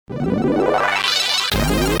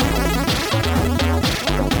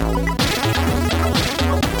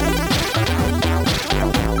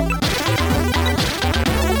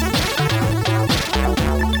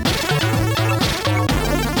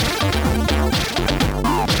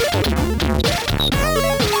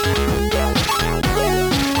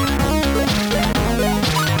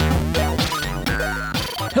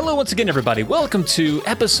Once again, everybody, welcome to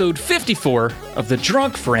episode 54 of the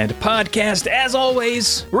Drunk Friend podcast. As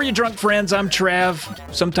always, we're your drunk friends. I'm Trav,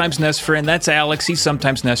 sometimes Nest Friend. That's Alex. He's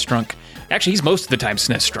sometimes Nest Drunk. Actually, he's most of the time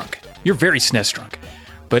SNES Drunk. You're very SNES Drunk.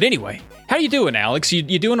 But anyway, how you doing, Alex? You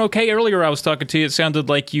doing okay? Earlier I was talking to you. It sounded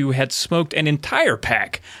like you had smoked an entire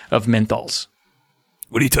pack of menthols.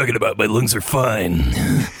 What are you talking about? My lungs are fine.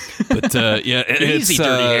 But, yeah. Easy,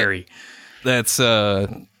 Dirty Harry. That's,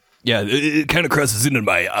 yeah, it kind of crosses into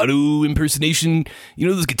my auto impersonation. You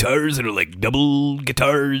know those guitars that are like double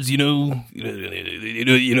guitars, you know?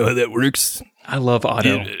 You know how that works? I love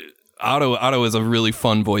Otto. Otto is a really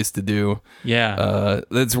fun voice to do. Yeah.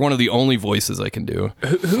 That's one of the only voices I can do.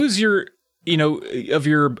 Who's your, of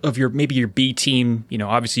your maybe your B team,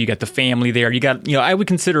 obviously you got the family there. You got, I would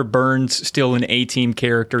consider Burns still an A team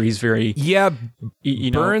character. He's very... Yeah,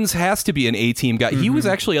 Burns has to be an A team guy. Mm-hmm. He was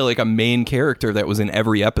actually like a main character that was in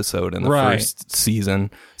every episode in the first season.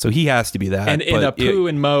 So he has to be that. And Apu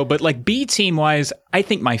and Mo, but like B team wise, I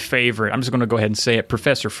think my favorite, I'm just going to go ahead and say it,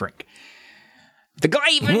 Professor Frink. The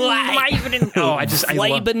Glavin. Oh,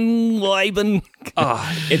 Leiben.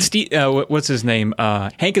 It's what's his name?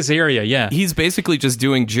 Hank Azaria. Yeah, he's basically just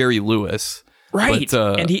doing Jerry Lewis, right?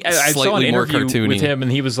 But, and I saw an interview with him,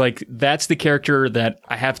 and he was like, "That's the character that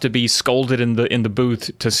I have to be scolded in the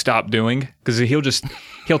booth to stop doing because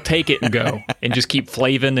he'll take it and go and just keep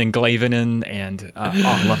Flavin and Glavin and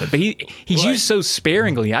I love it. But he's used so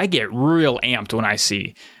sparingly. I get real amped when I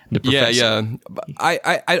see." Yeah.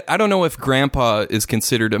 I don't know if Grandpa is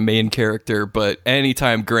considered a main character, but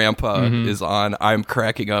anytime Grandpa is on, I'm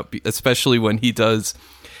cracking up, especially when he does.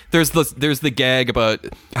 There's the gag about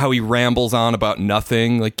how he rambles on about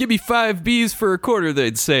nothing, like give me 5 B's for a quarter,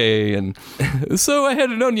 they'd say, and so I had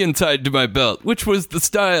an onion tied to my belt, which was the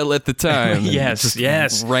style at the time.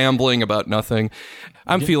 yes, rambling about nothing.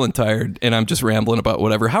 I'm feeling tired, and I'm just rambling about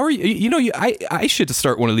whatever. How are you? I should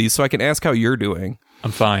start one of these so I can ask how you're doing. I'm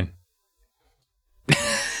fine.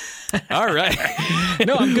 All right.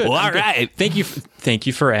 No, I'm good. Well, all right. Thank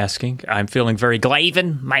you for asking. I'm feeling very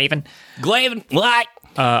Glavin. What?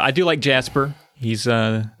 I do like Jasper. He's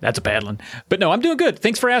that's a bad one. But no, I'm doing good.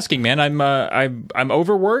 Thanks for asking, man. I'm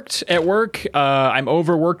overworked at work. I'm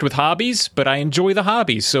overworked with hobbies, but I enjoy the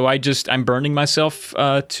hobbies. So I'm burning myself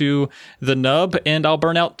to the nub, and I'll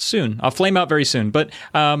burn out soon. I'll flame out very soon. But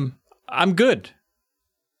I'm good.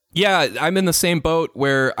 Yeah, I'm in the same boat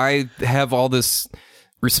where I have all this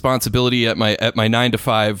responsibility at my 9 to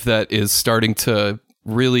 5 that is starting to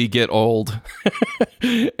really get old.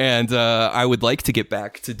 And I would like to get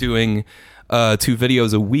back to doing 2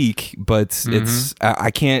 videos a week, but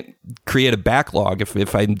I can't create a backlog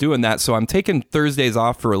if I'm doing that. So I'm taking Thursdays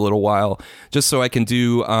off for a little while just so I can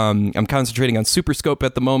do, I'm concentrating on Super Scope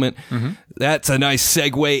at the moment. That's a nice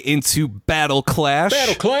segue into Battle Clash.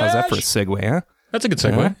 Battle Clash! How's that for a segue, huh? That's a good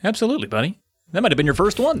segue. Uh-huh. Absolutely, buddy. That might have been your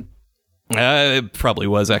first one. It probably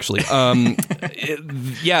was, actually.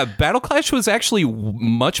 Yeah, Battle Clash was actually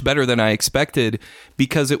much better than I expected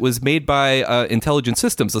because it was made by Intelligent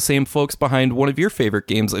Systems, the same folks behind one of your favorite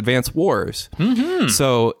games, Advance Wars. Mm-hmm.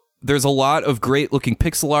 So there's a lot of great-looking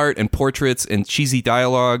pixel art and portraits and cheesy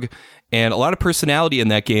dialogue and a lot of personality in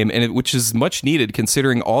that game, which is much needed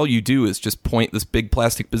considering all you do is just point this big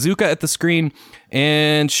plastic bazooka at the screen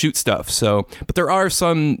and shoot stuff. So, but there are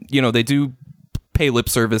some, they do pay lip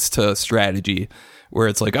service to strategy where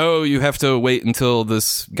it's like, oh, you have to wait until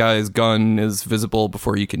this guy's gun is visible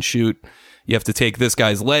before you can shoot. You have to take this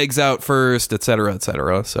guy's legs out first, et cetera, et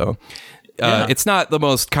cetera. So it's not the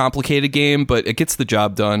most complicated game, but it gets the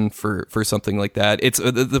job done for something like that. It's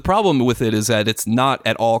the problem with it is that it's not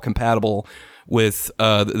at all compatible with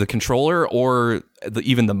the controller or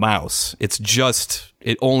even the mouse.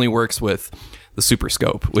 It only works with the Super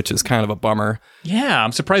Scope, which is kind of a bummer. Yeah,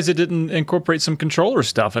 I'm surprised it didn't incorporate some controller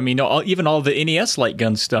stuff. I mean, even all the NES light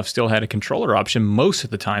gun stuff still had a controller option most of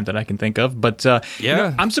the time that I can think of. But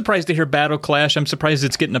I'm surprised to hear Battle Clash. I'm surprised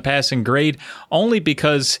it's getting a passing grade only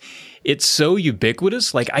because it's so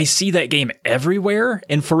ubiquitous. Like, I see that game everywhere,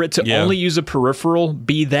 and for it to only use a peripheral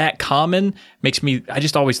be that common makes me... I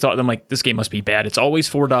just always thought, I'm like, this game must be bad. It's always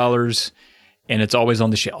 $4, and it's always on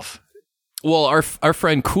the shelf. Well, our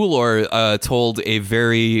friend Coolor told a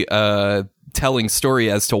very telling story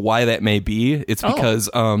as to why that may be. It's because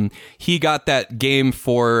he got that game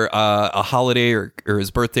for a holiday or his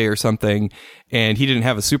birthday or something, and he didn't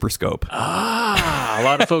have a Super Scope. A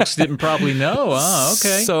lot of folks didn't probably know. Oh,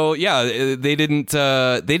 okay. So yeah, they didn't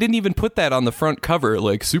even put that on the front cover,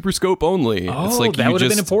 like Super Scope only. Oh, it's like that would have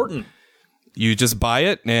been important. You just buy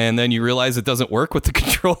it, and then you realize it doesn't work with the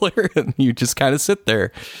controller, and you just kind of sit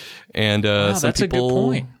there. And that's a good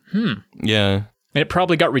point. Yeah. And it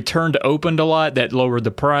probably got returned opened a lot. That lowered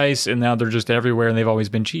the price, and now they're just everywhere, and they've always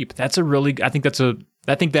been cheap. I think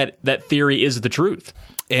that theory is the truth.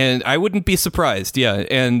 And I wouldn't be surprised, yeah.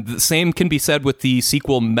 And the same can be said with the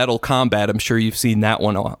sequel Metal Combat. I'm sure you've seen that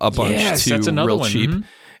one a bunch yes, too. That's another real one. cheap. Mm-hmm.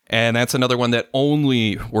 And that's another one that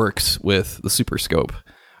only works with the Super Scope.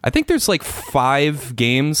 I think there's like 5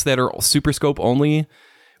 games that are Super Scope only,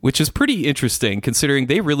 which is pretty interesting considering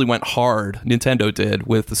they really went hard, Nintendo did,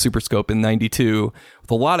 with the Super Scope in 92,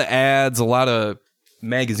 with a lot of ads, a lot of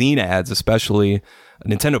magazine ads especially.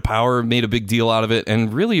 Nintendo Power made a big deal out of it,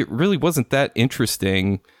 and really wasn't that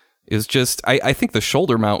interesting. It's just, I think the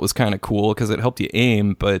shoulder mount was kind of cool because it helped you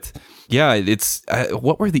aim, but yeah, it's,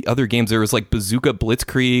 what were the other games? There was like Bazooka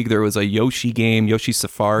Blitzkrieg, there was a Yoshi game, Yoshi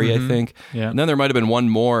Safari, I think. Yeah. And then there might have been one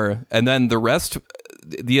more, and then the rest,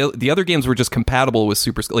 the other games were just compatible with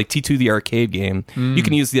Super, like T2 the arcade game. You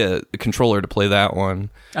can use the controller to play that one.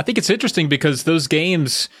 I think it's interesting because those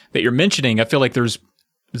games that you're mentioning, I feel like there's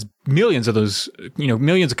millions of those,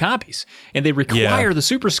 millions of copies, and they require the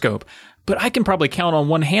Super Scope. But I can probably count on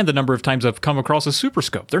one hand the number of times I've come across a Super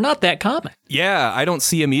Scope. They're not that common. Yeah, I don't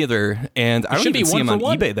see them either, and I don't even see them on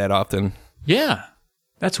eBay that often. Yeah,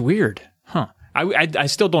 that's weird. Huh. I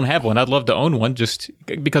still don't have one. I'd love to own one just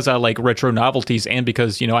because I like retro novelties and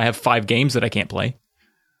because, I have 5 games that I can't play.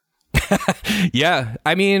 Yeah,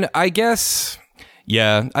 I mean, I guess...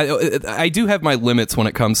 Yeah, I do have my limits when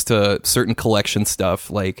it comes to certain collection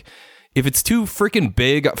stuff. Like, if it's too freaking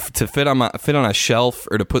big to fit on a shelf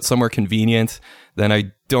or to put somewhere convenient, then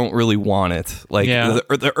I don't really want it. Like,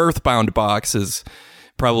 the Earthbound box is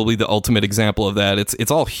probably the ultimate example of that.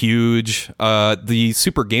 It's all huge. The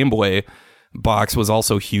Super Game Boy box was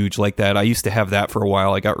also huge like that. I used to have that for a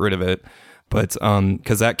while. I got rid of it. But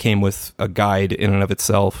because that came with a guide in and of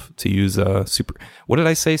itself to use Super... What did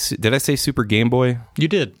I say? Did I say Super Game Boy? You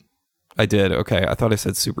did. I did. Okay. I thought I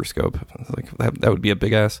said Super Scope. Like that would be a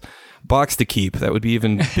big-ass box to keep. That would be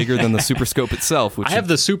even bigger than the Super Scope itself. Which I have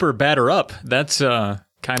the Super Batter Up. That's kind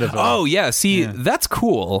of... oh, yeah. See, that's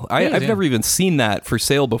cool. I've never even seen that for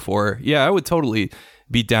sale before. Yeah, I would totally...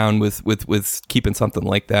 be down with keeping something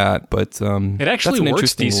like that, but it actually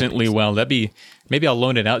works decently well. Maybe I'll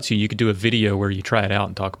loan it out to you. You could do a video where you try it out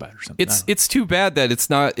and talk about it or something. It's too bad that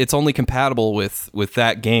it's only compatible with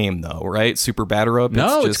that game though, right? Super Batter Up.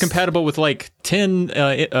 No, it's compatible with like 10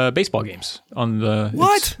 baseball games on the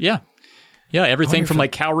what? Yeah, everything from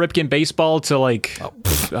like Cal Ripken baseball to like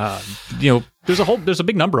there's a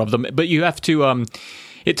big number of them, but you have to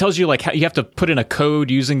it tells you like how you have to put in a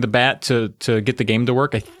code using the bat to get the game to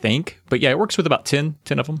work, I think. But yeah, it works with about 10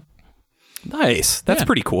 of them. Nice. That's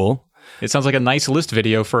pretty cool. It sounds like a nice list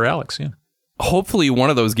video for Alex, yeah. Hopefully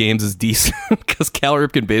one of those games is decent because Cal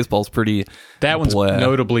Ripken Baseball is pretty... That one's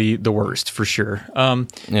notably the worst, for sure.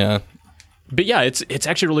 Yeah. But yeah, it's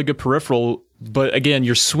actually a really good peripheral. But again,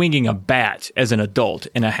 you're swinging a bat as an adult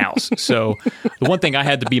in a house. So the one thing I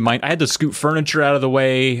had to be I had to scoot furniture out of the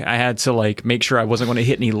way. I had to like make sure I wasn't going to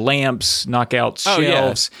hit any lamps, knock out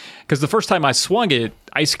shelves. Because the first time I swung it,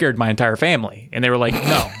 I scared my entire family. And they were like,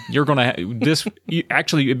 no, you're going to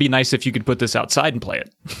actually, it'd be nice if you could put this outside and play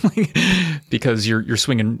it. Because you're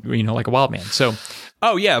swinging, like a wild man. So...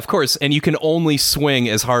 Oh, yeah, of course. And you can only swing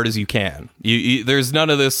as hard as you can. There's none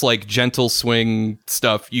of this like gentle swing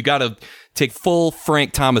stuff. You got to take full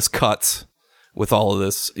Frank Thomas cuts with all of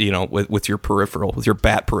this, with your peripheral, with your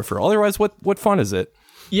bat peripheral. Otherwise, what fun is it?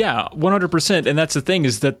 Yeah, 100%. And that's the thing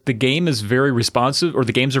is that the game is very responsive, or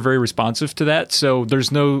the games are very responsive to that. So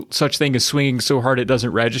there's no such thing as swinging so hard it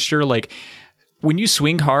doesn't register. Like, when you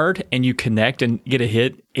swing hard and you connect and get a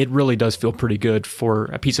hit, it really does feel pretty good for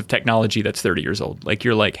a piece of technology that's 30 years old. Like,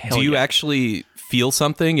 you're like, hell Do you actually feel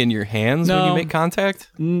something in your hands when you make contact?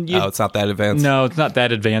 It's not that advanced. No, it's not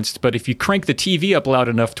that advanced. But if you crank the TV up loud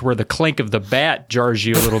enough to where the clank of the bat jars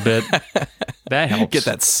you a little bit, that helps. Get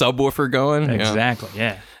that subwoofer going. Exactly,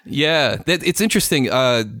 yeah. Yeah, it's interesting.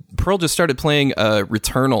 Pearl just started playing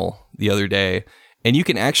Returnal the other day, and you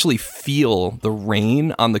can actually feel the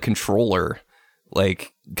rain on the controller.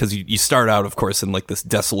 Like, because you start out, of course, in like this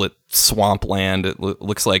desolate swampland. It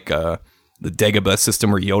looks like the Dagobah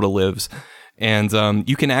system where Yoda lives. And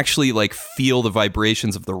you can actually like feel the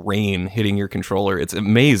vibrations of the rain hitting your controller. It's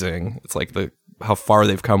amazing. It's like how far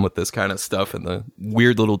they've come with this kind of stuff and the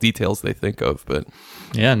weird little details they think of. But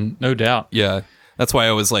yeah, no doubt. Yeah, that's why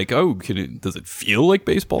I was like, oh, does it feel like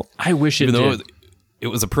baseball? I wish it did. It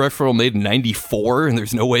was a peripheral made in 94, and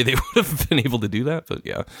there's no way they would have been able to do that. But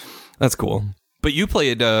yeah, that's cool. But you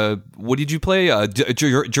played, what did you play?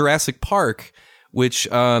 Jurassic Park, which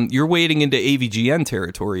you're wading into AVGN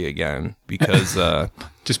territory again because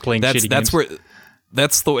just playing shitty games.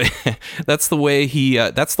 That's the way. That's the way he.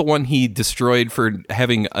 That's the one he destroyed for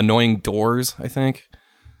having annoying doors. I think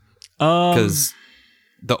because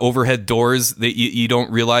the overhead doors that you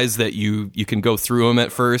don't realize that you can go through them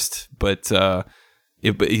at first, but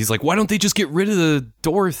he's like, why don't they just get rid of the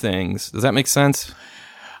door things? Does that make sense?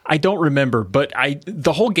 I don't remember, but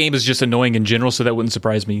the whole game is just annoying in general, so that wouldn't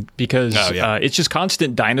surprise me because it's just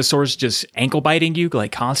constant dinosaurs just ankle biting you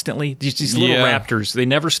like constantly. These little raptors, they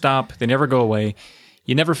never stop, they never go away.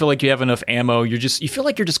 You never feel like you have enough ammo. You feel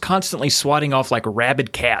like you're just constantly swatting off like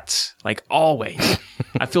rabid cats, like always.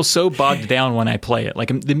 I feel so bogged down when I play it. Like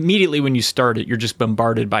immediately when you start it, you're just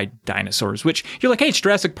bombarded by dinosaurs, which you're like, hey, it's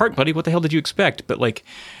Jurassic Park, buddy. What the hell did you expect? But like,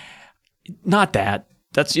 not that.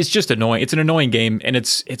 It's just annoying. It's an annoying game, and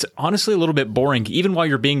it's honestly a little bit boring. Even while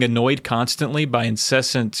you're being annoyed constantly by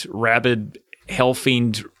incessant, rabid,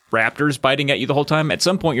 hell-fiend raptors biting at you the whole time, at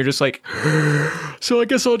some point you're just like, so I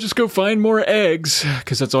guess I'll just go find more eggs,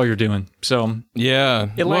 because that's all you're doing. So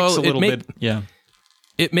it lacks a little bit. Yeah,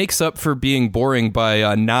 it makes up for being boring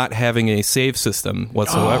by not having a save system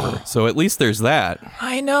whatsoever. So at least there's that.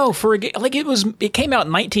 I know, for a game like it came out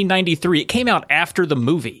in 1993. It came out after the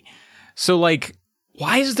movie. So like,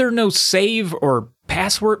 why is there no save or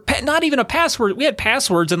password? Not even a password. We had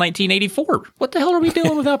passwords in 1984. What the hell are we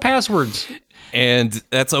doing without passwords? And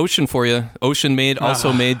that's Ocean for you. Ocean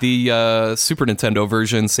also made the Super Nintendo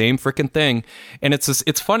version, same freaking thing. And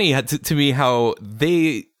it's funny to me how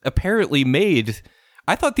they apparently made.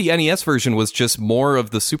 I thought the NES version was just more of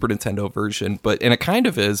the Super Nintendo version, and it kind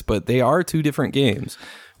of is. But they are two different games,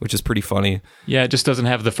 which is pretty funny. Yeah, it just doesn't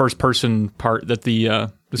have the first person part that the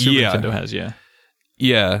Super Nintendo has. Yeah.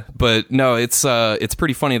 Yeah, but no, it's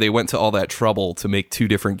pretty funny. They went to all that trouble to make two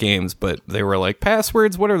different games, but they were like,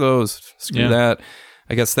 passwords, what are those? Screw that.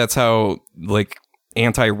 I guess that's how like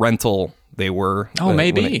anti-rental they were. Oh,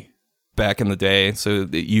 maybe back in the day, so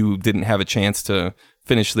that you didn't have a chance to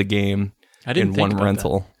finish the game in one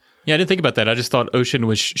rental. Yeah, I didn't think about that. I just thought Ocean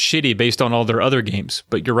was shitty based on all their other games.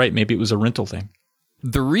 But you're right. Maybe it was a rental thing.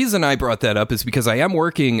 The reason I brought that up is because I am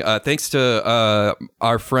working, thanks to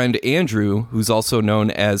our friend Andrew, who's also known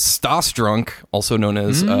as Stossdrunk, also known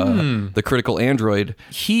as the Critical Android.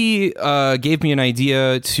 He gave me an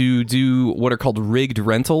idea to do what are called rigged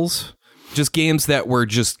rentals, just games that were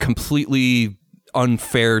just completely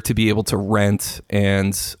unfair to be able to rent.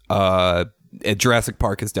 And Jurassic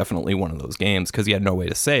Park is definitely one of those games because you had no way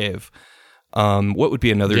to save. What would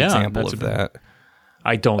be another example of that?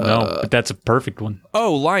 I don't know, but that's a perfect one.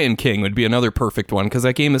 Oh, Lion King would be another perfect one because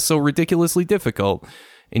that game is so ridiculously difficult,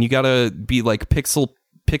 and you gotta be like pixel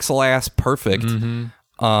ass perfect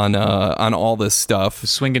on all this stuff. The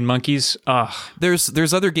swinging monkeys.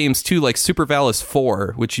 There's other games too, like Super Valis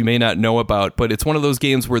 4, which you may not know about, but it's one of those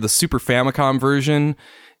games where the Super Famicom version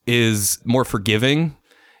is more forgiving.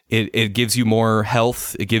 It gives you more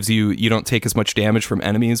health. It gives you don't take as much damage from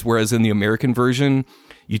enemies, whereas in the American version,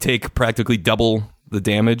 you take practically double the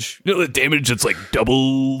damage. The damage, it's like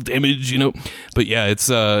double damage, But yeah, it's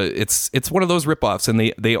one of those ripoffs,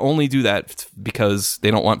 and they only do that because they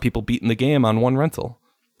don't want people beating the game on one rental.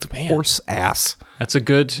 Man, horse ass. That's a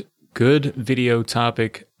good video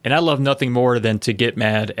topic, and I love nothing more than to get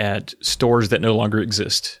mad at stores that no longer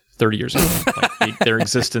exist 30 years ago. Like their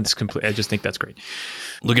existence complete. I just think that's great.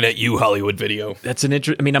 Looking at you, Hollywood Video. That's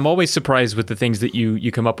I'm always surprised with the things that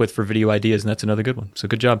you come up with for video ideas, and that's another good one. So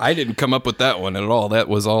good job. I didn't come up with that one at all. That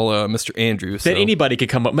was all Mr. Andrews. That anybody could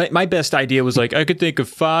come up. My best idea was like, I could think of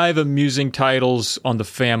 5 amusing titles on the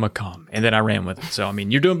Famicom, and then I ran with it. So,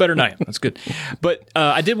 you're doing better than I am. That's good. But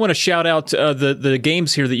I did want to shout out the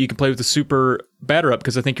games here that you can play with the Super Batter Up,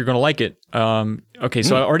 because I think you're going to like it. Okay,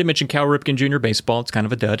 so I already mentioned Cal Ripken Jr. Baseball. It's kind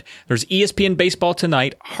of a dud. There's ESPN Baseball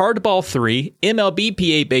Tonight, Hardball 3,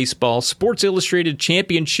 MLBPA Baseball, Sports Illustrated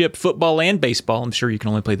Championship Football and Baseball. I'm sure you can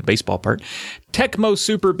only play the baseball part. Tecmo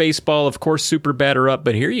Super Baseball, of course, Super Batter Up.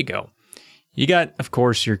 But here you go. You got, of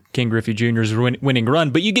course, your King Griffey Jr.'s winning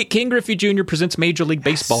run, but you get King Griffey Jr. presents Major League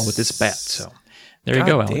Baseball with this bat. So there you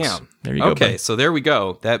go, Alex. Damn. There you go. Okay, so there we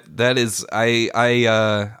go. That is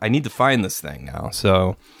I need to find this thing now.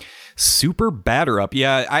 So Super Batter Up.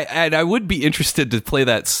 Yeah, I would be interested to play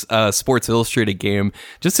that Sports Illustrated game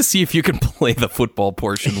just to see if you can play the football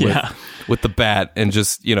portion with the bat and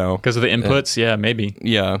just, because of the inputs. Yeah, maybe.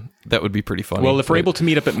 Yeah, that would be pretty funny. Well, if we're able to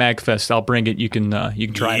meet up at MagFest, I'll bring it. You can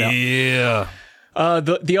try it out. Yeah.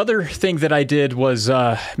 The other thing that I did was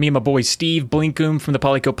me and my boy Steve Blinkum from the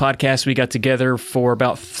Polyco podcast, we got together for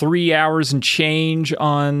about 3 hours and change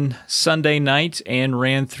on Sunday night and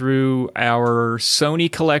ran through our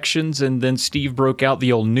Sony collections, and then Steve broke out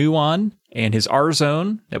the old Nuon and his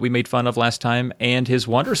R-Zone that we made fun of last time, and his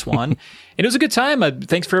Wonder Swan. And it was a good time.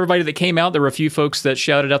 Thanks for everybody that came out. There were a few folks that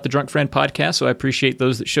shouted out the Drunk Friend podcast, so I appreciate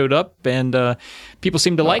those that showed up, and people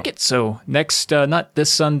seem to like it. So next, not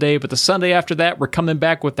this Sunday, but the Sunday after that, we're coming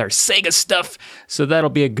back with our Sega stuff, so that'll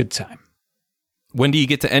be a good time. When do you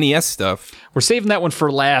get to NES stuff? We're saving that one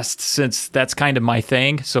for last, since that's kind of my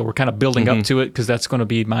thing, so we're kind of building up to it, because that's going to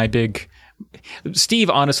be my big... Steve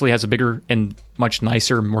honestly has a bigger and much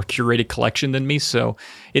nicer, more curated collection than me, so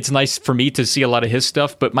it's nice for me to see a lot of his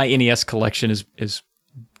stuff, but my NES collection is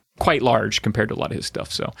quite large compared to a lot of his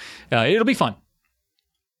stuff, so it'll be fun.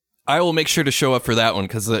 I will make sure to show up for that one,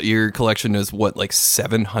 because your collection is, what, like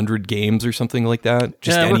 700 games or something like that?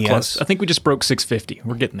 Just NES? We're close. I think we just broke 650.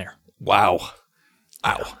 We're getting there. Wow.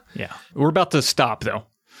 Ow. Yeah. We're about to stop, though.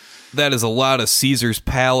 That is a lot of Caesar's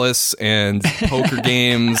Palace and poker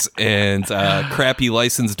games and crappy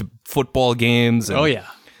licensed football games. And oh,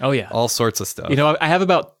 yeah. All sorts of stuff. You know, I have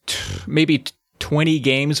about maybe 20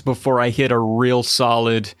 games before I hit a real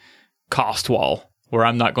solid cost wall where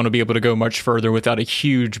I'm not going to be able to go much further without a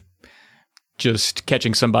huge just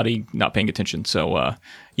catching somebody not paying attention. So,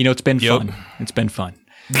 it's been fun. It's been fun.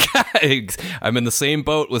 I'm in the same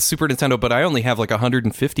boat with Super Nintendo, but I only have like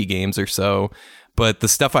 150 games or so. But the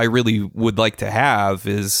stuff I really would like to have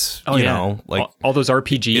is, like all those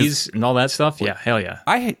RPGs and all that stuff. Yeah, hell yeah.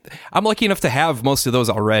 I'm lucky enough to have most of those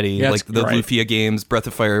already, like the Lufia games, Breath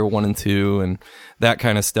of Fire 1 and 2, and that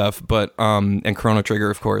kind of stuff. But and Chrono Trigger,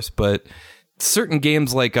 of course. But certain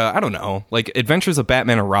games like like Adventures of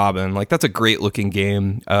Batman and Robin, like that's a great looking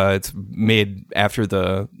game. It's made after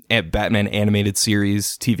the Batman animated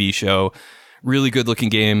series TV show. Really good looking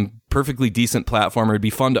game, perfectly decent platformer. It'd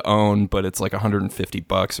be fun to own, but it's like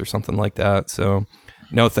 $150 or something like that. So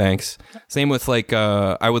no thanks. Same with like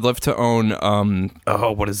I would love to own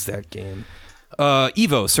what is that game?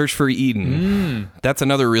 Evo, Search for Eden. That's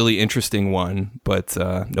another really interesting one, but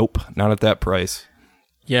nope, not at that price.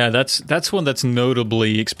 Yeah, that's one that's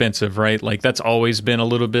notably expensive, right? Like that's always been a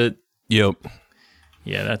little bit. Yep.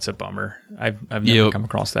 Yeah, that's a bummer. I've never come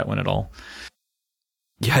across that one at all.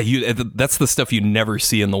 Yeah, that's the stuff you never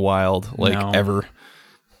see in the wild, ever.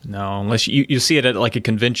 No, unless you see it at like a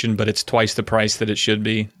convention, but it's twice the price that it should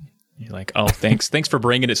be. You're like, oh, thanks for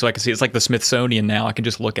bringing it so I can see. It's like the Smithsonian now. I can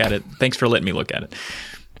just look at it. Thanks for letting me look at it.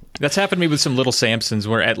 That's happened to me with some little Samsons.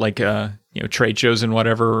 We're at like trade shows and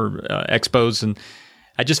whatever, expos, and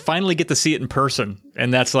I just finally get to see it in person,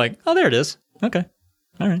 and that's like, oh, there it is. Okay,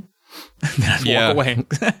 all right. Then I walk away.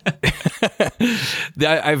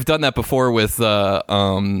 I've done that before with a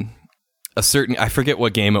certain, I forget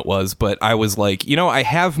what game it was, but I was like, I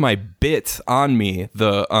have my bit on me,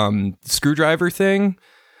 the screwdriver thing.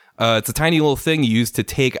 It's a tiny little thing you use to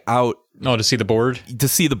take out. Oh, to see the board? To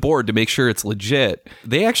see the board, to make sure it's legit.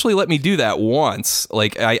 They actually let me do that once.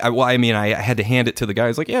 Like, I had to hand it to the guy.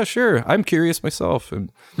 He's like, yeah, sure. I'm curious myself.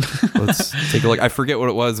 And let's take a look. I forget what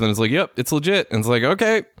it was. And it's like, yep, it's legit. And it's like,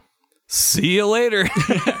 okay. See you later.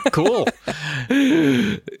 Cool.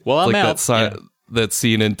 Well, I'm out. That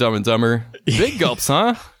scene in Dumb and Dumber. Big gulps,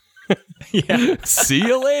 huh? Yeah. See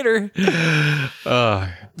you later.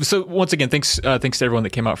 So once again, thanks to everyone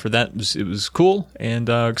that came out for that. It was cool, and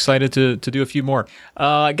excited to do a few more.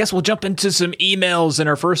 I guess we'll jump into some emails, and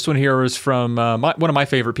our first one here is from one of my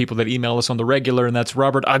favorite people that email us on the regular, and that's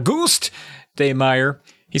Robert Auguste Daymeyer.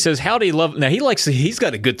 He says, howdy, love. Now, he's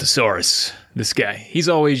got a good thesaurus, this guy. He's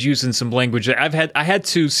always using some language. I had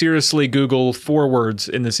to seriously Google 4 words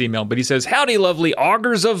in this email, but he says, howdy, lovely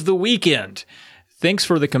augurs of the weekend. Thanks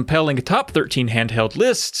for the compelling top 13 handheld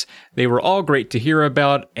lists. They were all great to hear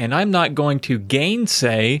about, and I'm not going to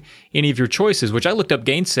gainsay any of your choices, which I looked up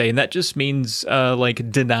gainsay, and that just means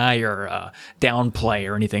like deny or downplay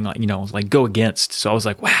or anything like go against. So I was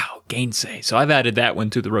like, wow, gainsay. So I've added that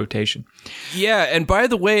one to the rotation. Yeah, and by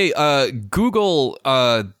the way, Google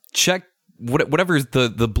check whatever's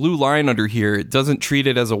the blue line under here. It doesn't treat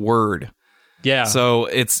it as a word. Yeah. So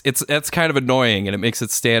that's kind of annoying, and it makes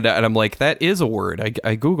it stand out. And I'm like, that is a word.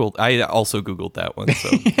 I also Googled that one.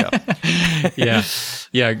 So yeah.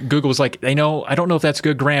 Yeah. Google was like, I don't know if that's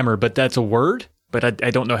good grammar, but that's a word. But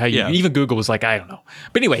I don't know how you, even Google was like, I don't know.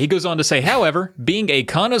 But anyway, he goes on to say, however, being a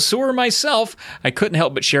connoisseur myself, I couldn't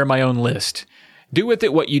help but share my own list. Do with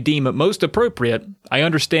it what you deem most appropriate. I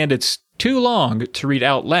understand it's too long to read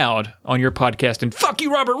out loud on your podcast. And fuck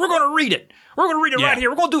you, Robert, we're going to read it. We're going to read it right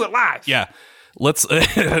here. We're going to do it live. Yeah. Let's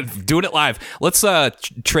doing it live. Let's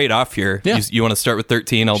trade off here. Yeah. You want to start with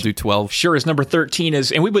 13? I'll do 12. Sure. His number 13 is,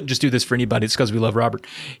 and we wouldn't just do this for anybody. It's because we love Robert.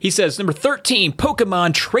 He says, number 13,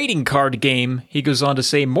 Pokemon trading card game. He goes on to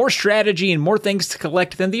say, more strategy and more things to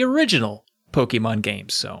collect than the original. Pokemon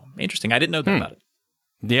games. So interesting. I didn't know that about it.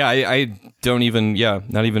 Yeah, I don't even,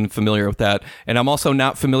 not even familiar with that. And I'm also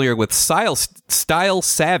not familiar with style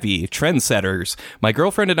savvy trendsetters. My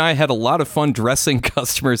girlfriend and I had a lot of fun dressing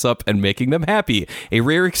customers up and making them happy. A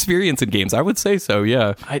rare experience in games, I would say so,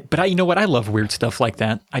 yeah. But you know what? I love weird stuff like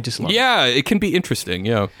that. I just love it. Yeah, it can be interesting,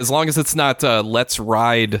 as long as it's not Let's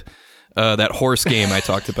Ride, that horse game I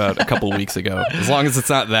talked about a couple weeks ago. As long as it's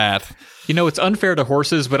not that. It's unfair to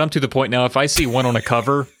horses, but I'm to the point now, if I see one on a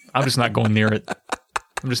cover, I'm just not going near it.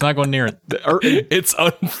 I'm just not going near it. It's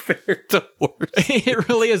unfair to horses. It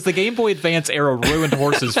really is. The Game Boy Advance era ruined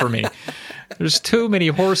horses for me. There's too many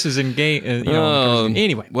horses in game.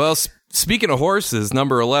 Anyway. Well, speaking of horses,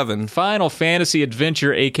 number 11. Final Fantasy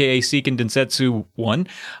Adventure, a.k.a. Seiken Densetsu 1.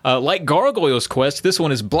 Like Gargoyle's Quest, this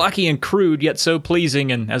one is blocky and crude, yet so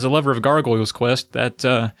pleasing. And as a lover of Gargoyle's Quest,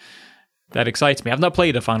 that excites me. I've not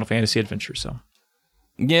played a Final Fantasy Adventure, so...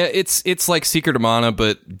 Yeah, it's like Secret of Mana,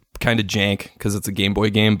 but kind of jank because it's a Game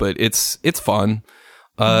Boy game, but it's fun.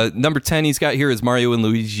 Number 10 he's got here is Mario and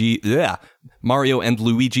Luigi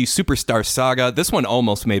Superstar Saga. This one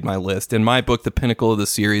almost made my list. In my book, the pinnacle of the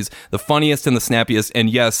series, the funniest and the snappiest. And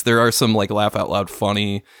yes, there are some like laugh out loud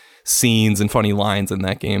funny scenes and funny lines in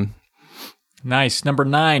that game. Nice. Number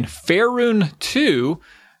 9, Faerun 2.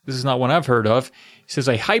 This is not one I've heard of. He says,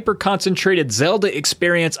 a hyper-concentrated Zelda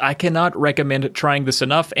experience. I cannot recommend trying this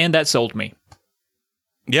enough, and that sold me.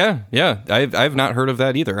 Yeah. I've not heard of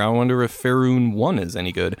that either. I wonder if Faerun 1 is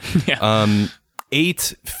any good. Yeah.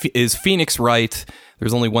 8 is Phoenix Wright.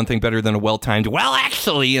 There's only one thing better than a well-timed, well,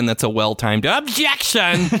 actually, and that's a well-timed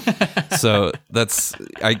objection. So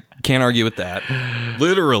I can't argue with that.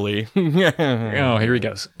 Literally. Oh, here he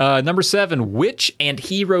goes. Number 7, Witch and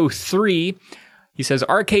Hero 3. He says,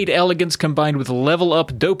 arcade elegance combined with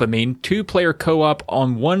level-up dopamine, 2-player co-op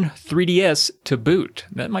on one 3DS to boot.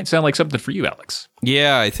 That might sound like something for you, Alex.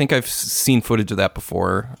 Yeah, I think I've seen footage of that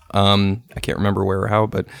before. I can't remember where or how,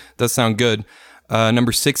 but it does sound good.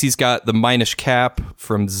 Number 6, he's got the Minish Cap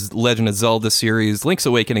from Legend of Zelda series. Link's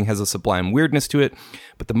Awakening has a sublime weirdness to it,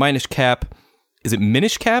 but the Minish Cap, is it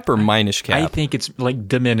Minish Cap or Minish Cap? I think it's like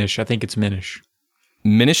diminish. I think it's Minish.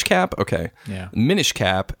 Minish Cap? Okay. Yeah. Minish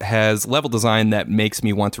Cap has level design that makes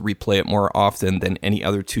me want to replay it more often than any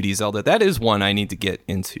other 2D Zelda. That is one I need to get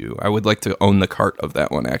into. I would like to own the cart of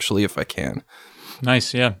that one, actually, if I can.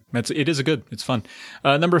 Nice, yeah. It is it's fun.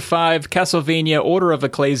 Number 5, Castlevania, Order of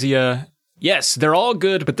Ecclesia. Yes, they're all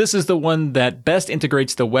good, but this is the one that best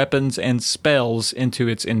integrates the weapons and spells into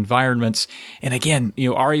its environments. And again,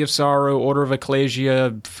 Aria of Sorrow, Order of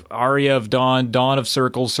Ecclesia, Aria of Dawn, Dawn of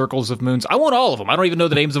Circles, Circles of Moons. I want all of them. I don't even know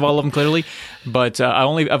the names of all of them clearly, but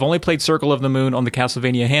I've only played Circle of the Moon on the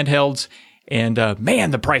Castlevania handhelds. And man,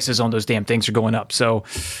 the prices on those damn things are going up. So,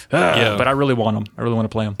 but I really want them. I really want to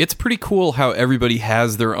play them. It's pretty cool how everybody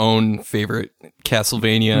has their own favorite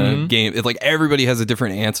Castlevania game. It's like everybody has a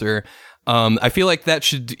different answer. I feel like that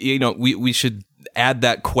should, we should add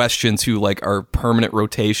that question to like our permanent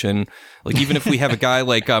rotation. Like even if we have a guy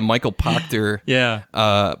like Michael Pachter,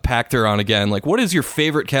 Pachter on again, like what is your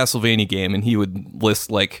favorite Castlevania game? And he would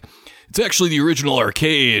list like, it's actually the original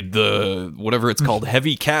arcade, the whatever it's called,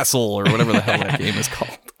 Heavy Castle or whatever the hell that game is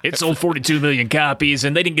called. It sold 42 million copies,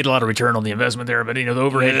 and they didn't get a lot of return on the investment there, but the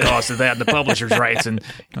overhead cost of that and the publisher's rights. And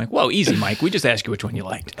I'm like, whoa, easy, Mike. We just asked you which one you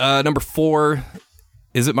liked. Number 4.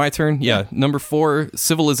 Is it my turn? Yeah. Number 4,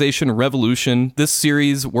 Civilization Revolution. This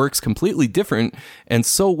series works completely different and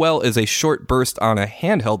so well as a short burst on a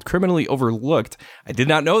handheld, criminally overlooked. I did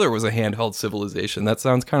not know there was a handheld Civilization. That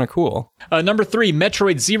sounds kind of cool. Number 3,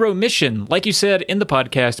 Metroid Zero Mission. Like you said in the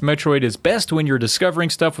podcast, Metroid is best when you're discovering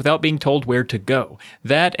stuff without being told where to go.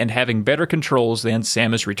 That and having better controls than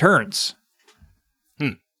Samus Returns.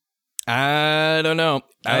 I don't know.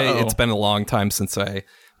 It's been a long time since I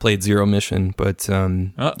played Zero Mission, but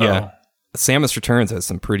yeah, Samus Returns has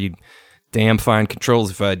some pretty damn fine controls,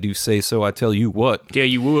 if I do say so. I tell you what. Yeah,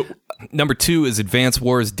 you would. Number 2 is Advance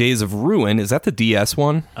Wars Days of Ruin. Is that the DS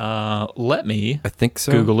one? Let me I think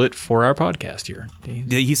so. Google it for our podcast here.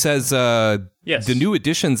 He says yes. The new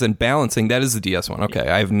additions and balancing, that is the DS one. Okay,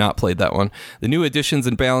 I have not played that one. The new additions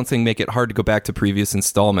and balancing make it hard to go back to previous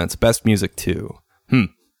installments. Best music too.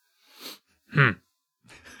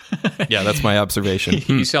 Yeah, that's my observation.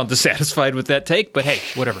 You sound dissatisfied with that take, but hey,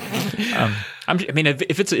 whatever.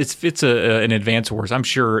 If it's an Advance Wars, I'm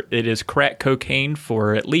sure it is crack cocaine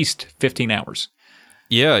for at least 15 hours.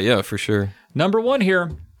 Yeah, for sure. Number 1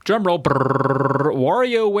 here, drum roll,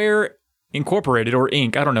 WarioWare Incorporated or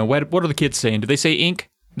Inc. I don't know. What are the kids saying? Do they say Inc?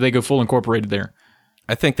 Do they go full Incorporated there?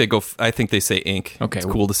 I think they say Ink. Okay. It's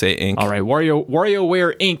cool to say Ink. All right.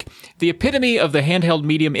 WarioWare Inc., the epitome of the handheld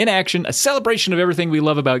medium in action, a celebration of everything we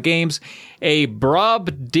love about games, a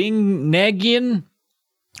Brobdingnagian,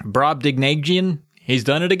 he's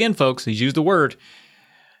done it again, folks. He's used the word,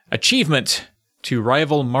 achievement to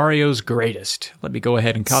rival Mario's greatest. Let me go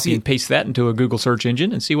ahead and copy and paste that into a Google search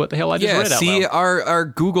engine and see what the hell I just read out loud. Our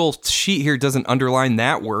Google sheet here doesn't underline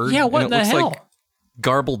that word. Yeah, what the hell? Like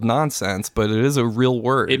garbled nonsense, but it is a real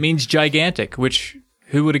word. It means gigantic, which,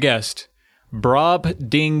 who would have guessed?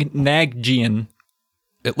 Brobdingnagian.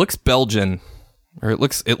 It looks Belgian, or it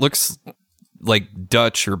looks like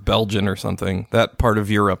Dutch or Belgian or something, that part of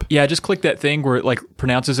Europe. Yeah, just click that thing where it like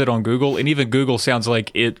pronounces it on Google, and even Google sounds like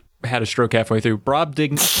it had a stroke halfway through.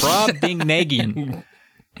 Brobdingnagian,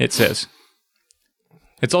 it says.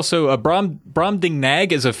 It's also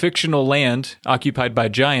Brobdingnag is a fictional land occupied by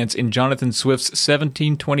giants in Jonathan Swift's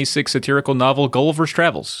 1726 satirical novel Gulliver's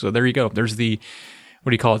Travels. So there you go. There's the,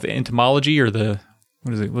 what do you call it? The entomology or the,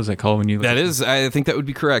 what is that called when you? That is, I think that would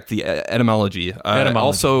be correct. The etymology.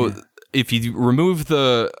 Also, if you remove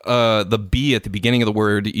the B at the beginning of the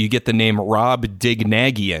word, you get the name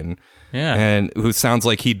Brobdingnagian. Yeah. And who sounds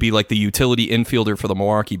like he'd be like the utility infielder for the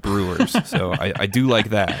Milwaukee Brewers. So I do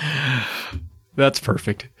like that. That's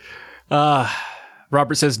perfect.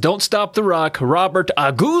 Robert says, "Don't stop the rock, Robert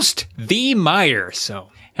Auguste V. Meyer." So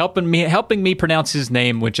helping me pronounce his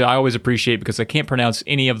name, which I always appreciate because I can't pronounce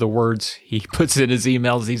any of the words he puts in his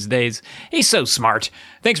emails these days. He's so smart.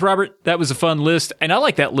 Thanks, Robert. That was a fun list, and I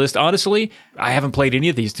like that list. Honestly, I haven't played any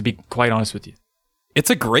of these, to be quite honest with you. It's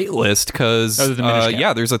a great list because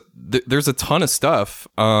there's a ton of stuff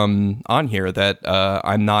on here that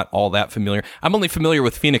I'm not all that familiar. I'm only familiar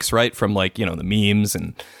with Phoenix Wright from like, the memes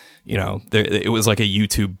and it was like a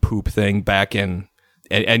YouTube poop thing back in,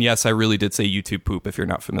 and yes, I really did say YouTube poop if you're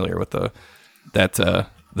not familiar with the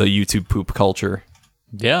YouTube poop culture.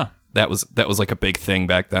 Yeah. That was like a big thing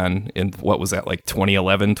back then in, what was that, like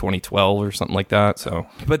 2011, 2012 or something like that. So,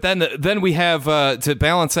 but then we have, to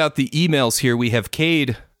balance out the emails here, we have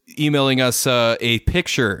Cade emailing us a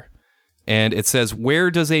picture, and it says, "Where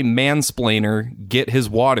does a mansplainer get his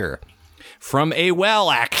water?" From a well,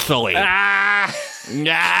 actually.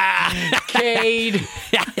 Cade.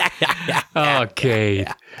 Oh, Cade.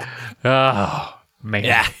 Oh,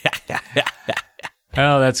 man.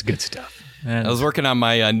 Oh, that's good stuff. And I was working on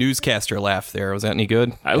my newscaster laugh there. Was that any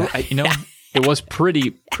good? It was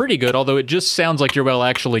pretty good, although it just sounds like your well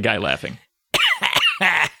actually guy laughing.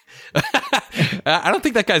 I don't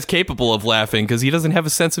think that guy's capable of laughing because he doesn't have a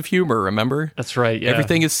sense of humor, remember? That's right, yeah.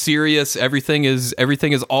 Everything is serious. Everything is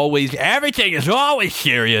always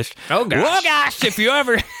serious. Oh, gosh. Oh, gosh, if you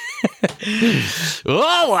ever...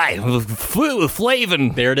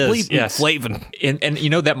 Flavin. There it is, yes. Flavin. And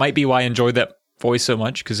that might be why I enjoy that voice so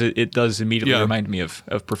much, because it does immediately remind me of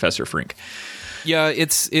Professor Frink. Yeah,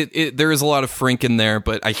 there is a lot of Frink in there,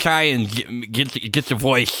 but I try and get the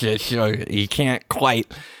voice so he can't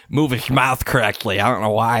quite move his mouth correctly. I don't know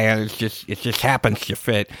why. It just happens to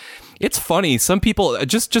fit. It's funny. Some people,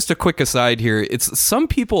 just a quick aside here, it's some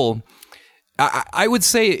people, I would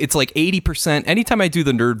say it's like 80%. Anytime I do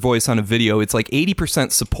the nerd voice on a video, it's like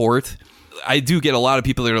 80% support. I do get a lot of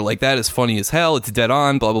people that are like, "That is funny as hell. It's dead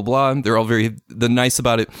on, blah, blah, blah." They're all very nice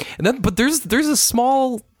about it. And then, but there's a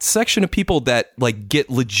small section of people that like get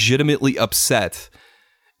legitimately upset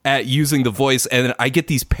at using the voice. And I get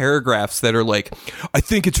these paragraphs that are like, "I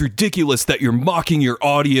think it's ridiculous that you're mocking your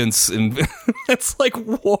audience." And it's like,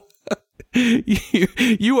 what?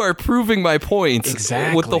 You are proving my point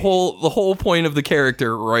exactly with the whole point of the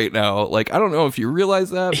character right now. Like, I don't know if you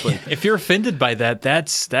realize that, but if you're offended by that,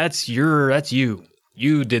 that's you.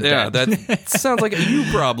 You did that. Yeah, that sounds like a you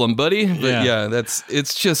problem, buddy. But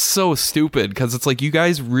it's just so stupid because it's like, you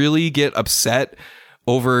guys really get upset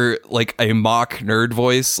over like a mock nerd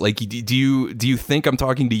voice. Like, do you think I'm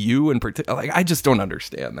talking to you in particular? Like, I just don't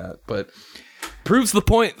understand that, but. Proves the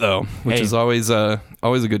point, though, which is always a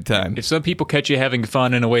good time. If some people catch you having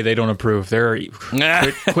fun in a way they don't approve, they're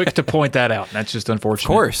quick to point that out. And that's just unfortunate.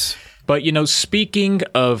 Of course. But, speaking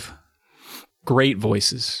of great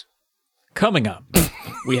voices, coming up,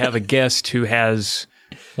 we have a guest who has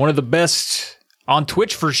one of the best on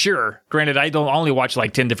Twitch for sure. Granted, I don't only watch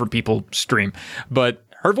like 10 different people stream, but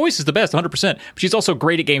her voice is the best, 100%. But she's also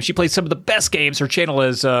great at games. She plays some of the best games. Her channel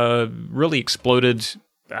has really exploded,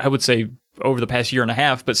 I would say, over the past year and a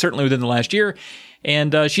half, but certainly within the last year.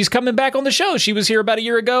 And she's coming back on the show. She was here about a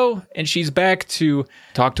year ago, and she's back to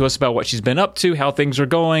talk to us about what she's been up to, how things are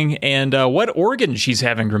going, and what organ she's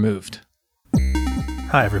having removed.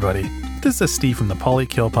 Hi, everybody. This is Steve from the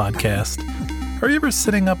Polykill Podcast. Are you ever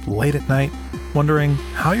sitting up late at night, Wondering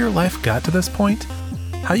how your life got to this point?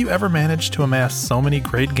 How you ever managed to amass so many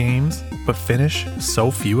great games, but finish so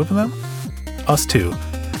few of them? Us too.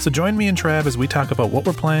 So join me and Trav as we talk about what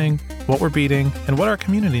we're playing, what we're beating, and what our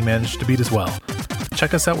community managed to beat as well.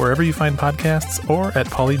 Check us out wherever you find podcasts or at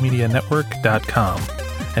polymedianetwork.com.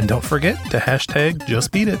 And don't forget to hashtag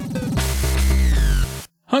JustBeatIt.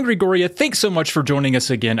 Hungry Goria, thanks so much for joining us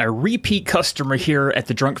again. A repeat customer here at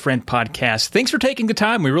the Drunk Friend Podcast. Thanks for taking the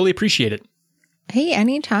time. We really appreciate it. Hey,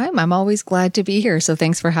 anytime. I'm always glad to be here, so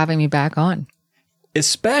thanks for having me back on.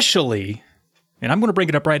 Especially, and I'm going to bring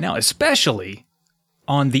it up right now, especially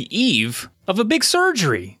on the eve of a big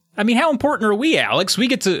surgery. I mean, how important are we, Alex? We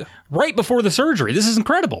get to, right before the surgery. This is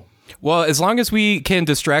incredible. Well, as long as we can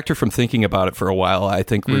distract her from thinking about it for a while, I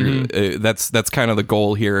think that's kind of the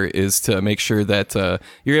goal here, is to make sure that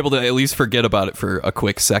you're able to at least forget about it for a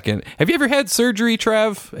quick second. Have you ever had surgery,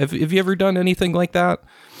 Trav? Have you ever done anything like that?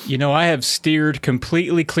 You know, I have steered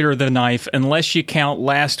completely clear of the knife, unless you count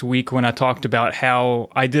last week when I talked about how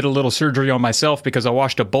I did a little surgery on myself because I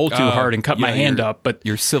washed a bowl too hard and cut my hand up. But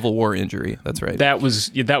your Civil War injury, that's right. That was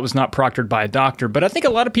not proctored by a doctor. But I think a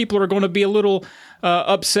lot of people are going to be a little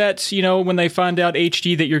upset, you know, when they find out,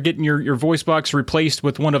 HG, that you're getting your voice box replaced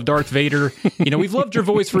with one of Darth Vader. You know, we've loved your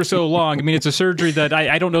voice for so long. I mean, it's a surgery that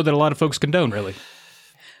I don't know that a lot of folks condone, really.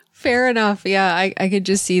 Fair enough. Yeah, I could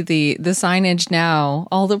just see the signage now,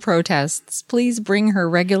 all the protests. Please bring her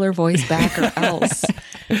regular voice back or else.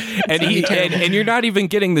 and you're not even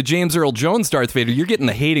getting the James Earl Jones Darth Vader. You're getting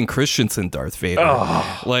the Hayden Christensen Darth Vader. No.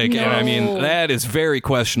 And I mean, that is very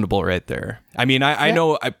questionable right there. I mean, I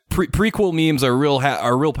know prequel memes are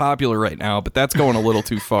real popular right now, but that's going a little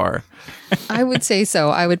too far. I would say so.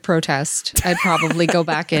 I would protest. I'd probably go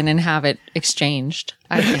back in and have it exchanged,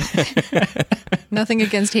 I think. Nothing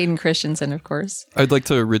against Hayden Christensen, of course. I'd like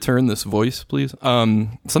to return this voice, please.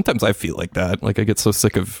 Sometimes I feel like that. Like, I get so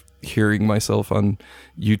sick of hearing myself on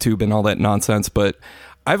YouTube and all that nonsense, but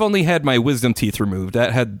I've only had my wisdom teeth removed.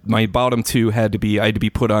 That had my bottom two I had to be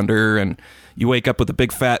put under, and you wake up with a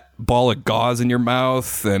big fat ball of gauze in your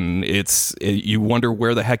mouth, and you wonder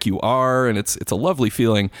where the heck you are, and it's a lovely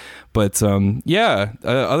feeling. But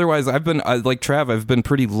otherwise I've been like Trav. I've been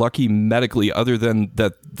pretty lucky medically, other than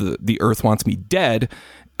that the earth wants me dead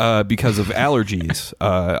because of allergies.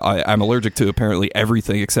 I'm allergic to apparently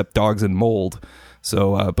everything except dogs and mold.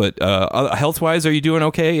 So, but health-wise, are you doing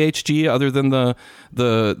okay, HG, other than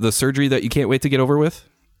the surgery that you can't wait to get over with?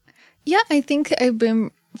 Yeah, I think I've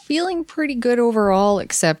been feeling pretty good overall,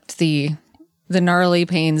 except the gnarly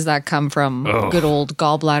pains that come from good old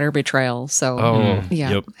gallbladder betrayal. So,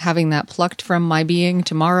 having that plucked from my being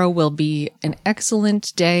tomorrow will be an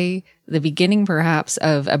excellent day, the beginning perhaps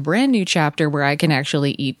of a brand new chapter where I can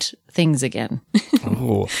actually eat things again.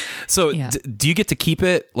 So do you get to keep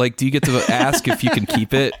it? Like, do you get to ask if you can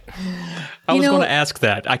keep it? I was going to ask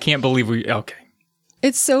that. I can't believe okay.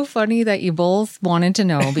 It's so funny that you both wanted to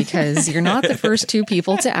know, because you're not the first two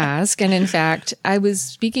people to ask. And in fact, I was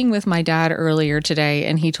speaking with my dad earlier today,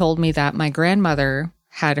 and he told me that my grandmother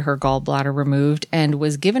had her gallbladder removed and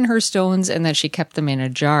was given her stones, and that she kept them in a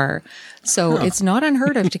jar. So it's not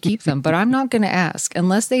unheard of to keep them, but I'm not going to ask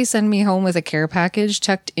unless they send me home with a care package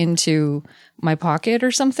tucked into my pocket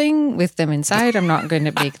or something with them inside. I'm not going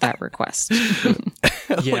to make that request.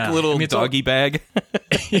 Like a little doggy bag.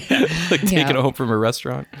 Like taking it home from a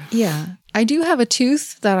restaurant. Yeah. I do have a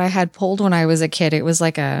tooth that I had pulled when I was a kid. It was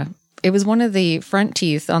one of the front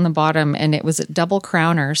teeth on the bottom, and it was a double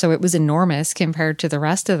crowner. So it was enormous compared to the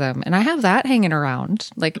rest of them. And I have that hanging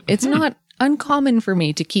around. Like, it's not uncommon for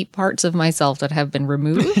me to keep parts of myself that have been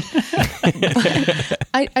removed. But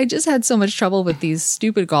I just had so much trouble with these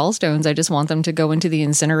stupid gallstones. I just want them to go into the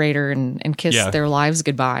incinerator and kiss their lives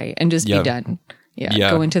goodbye and just be done.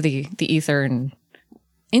 Go into the ether and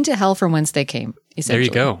into hell from whence they came, essentially.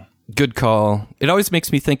 There you go. Good call. It always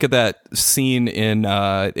makes me think of that scene in,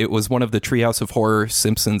 it was one of the Treehouse of Horror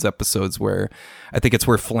Simpsons episodes where I think it's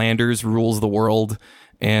where Flanders rules the world,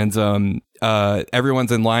 and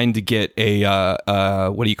everyone's in line to get a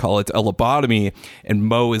a lobotomy, and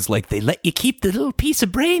Moe is like, they let you keep the little piece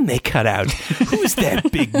of brain they cut out. Who's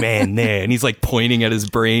that big man there? And he's like pointing at his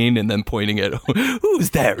brain and then pointing at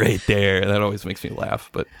who's that right there. That always makes me laugh.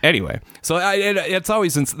 But anyway, so it's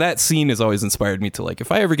always, that scene has always inspired me to, like,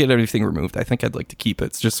 if I ever get anything removed, I think I'd like to keep it.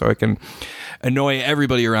 It's just so I can annoy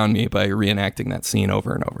everybody around me by reenacting that scene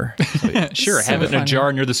over and over. So, sure, have it in a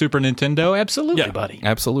jar near the Super Nintendo. Absolutely, buddy.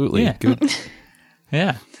 Absolutely. Yeah. Good.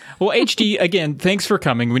 Yeah. Well, HD, again, thanks for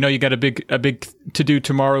coming. We know you got a big to do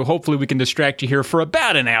tomorrow. Hopefully we can distract you here for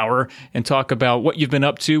about an hour and talk about what you've been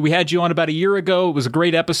up to. We had you on about a year ago. It was a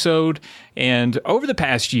great episode. And over the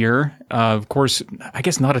past year, of course, I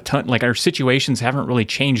guess not a ton, like our situations haven't really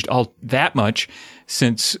changed all that much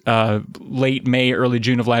since late May, early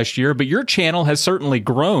June of last year. But your channel has certainly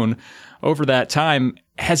grown over that time.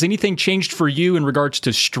 Has anything changed for you in regards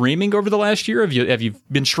to streaming over the last year? Have you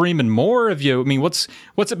been streaming more? What's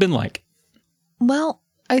it been like? Well,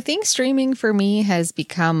 I think streaming for me has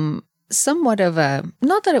become somewhat of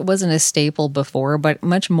not that it wasn't a staple before, but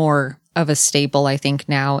much more of a staple, I think,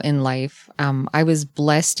 now in life. I was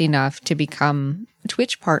blessed enough to become a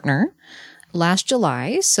Twitch partner last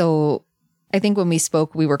July. So I think when we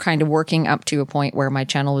spoke, we were kind of working up to a point where my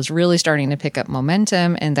channel was really starting to pick up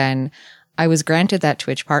momentum. And then I was granted that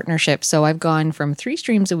Twitch partnership. So I've gone from 3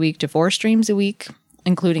 streams a week to 4 streams a week,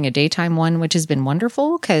 including a daytime one, which has been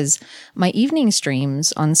wonderful because my evening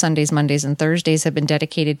streams on Sundays, Mondays, and Thursdays have been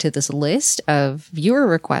dedicated to this list of viewer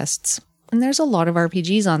requests. And there's a lot of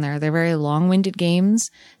RPGs on there. They're very long-winded games.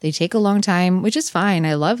 They take a long time, which is fine.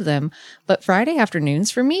 I love them. But Friday afternoons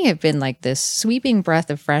for me have been like this sweeping breath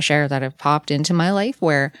of fresh air that have popped into my life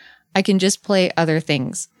where I can just play other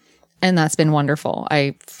things. And that's been wonderful.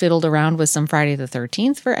 I fiddled around with some Friday the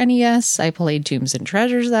 13th for NES. I played Tombs and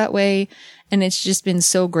Treasures that way. And it's just been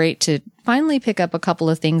so great to finally pick up a couple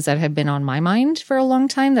of things that have been on my mind for a long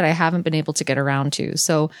time that I haven't been able to get around to.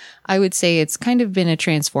 So I would say it's kind of been a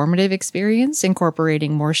transformative experience,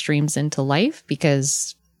 incorporating more streams into life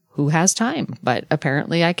because who has time? But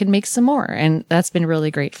apparently I can make some more. And that's been really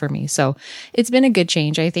great for me. So it's been a good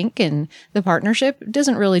change, I think. And the partnership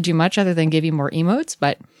doesn't really do much other than give you more emotes,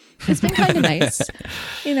 but it's been kind of nice,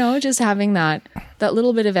 just having that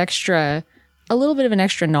little bit of extra, a little bit of an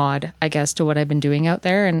extra nod, I guess, to what I've been doing out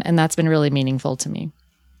there. And that's been really meaningful to me.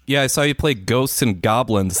 Yeah, I saw you play Ghosts and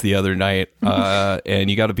Goblins the other night,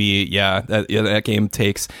 and you got to be, that game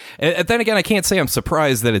takes. And then again, I can't say I'm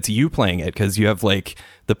surprised that it's you playing it because you have like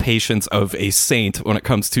the patience of a saint when it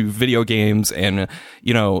comes to video games and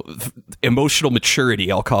emotional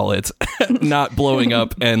maturity, I'll call it, not blowing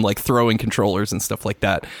up and like throwing controllers and stuff like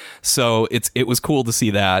that. So it was cool to see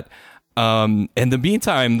that. In the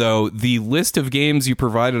meantime, though, the list of games you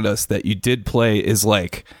provided us that you did play is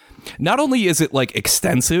like. Not only is it like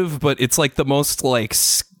extensive, but it's like the most like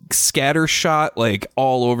scattershot, like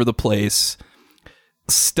all over the place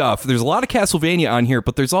stuff. There's a lot of Castlevania on here,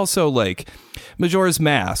 but there's also like Majora's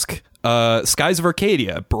Mask, Skies of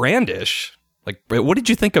Arcadia, Brandish. Like, what did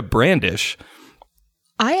you think of Brandish?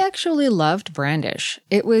 I actually loved Brandish.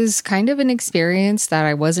 It was kind of an experience that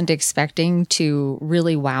I wasn't expecting to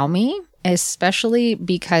really wow me, especially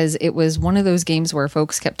because it was one of those games where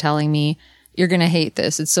folks kept telling me, you're going to hate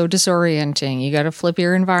this. It's so disorienting. You got to flip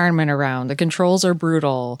your environment around. The controls are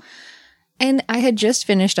brutal. And I had just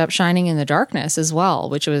finished up Shining in the Darkness as well,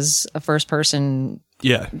 which was a first-person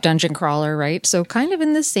dungeon crawler, right? So kind of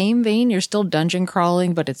in the same vein, you're still dungeon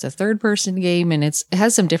crawling, but it's a third-person game, and it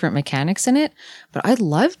has some different mechanics in it. But I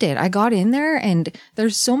loved it. I got in there, and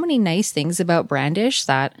there's so many nice things about Brandish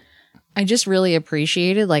that I just really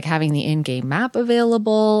appreciated, like having the in-game map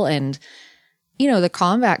available and... the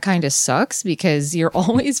combat kind of sucks because you're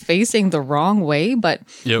always facing the wrong way. But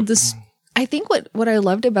I think what I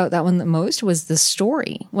loved about that one the most was the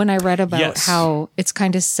story. When I read about how it's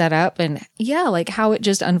kind of set up and like how it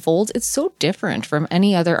just unfolds, it's so different from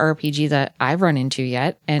any other RPG that I've run into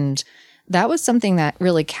yet. And that was something that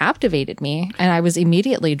really captivated me. And I was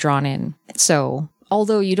immediately drawn in. So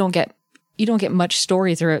although you don't get much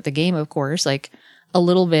story throughout the game, of course, like a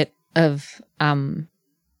little bit of,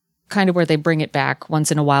 kind of where they bring it back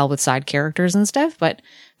once in a while with side characters and stuff. But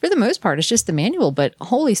for the most part, it's just the manual. But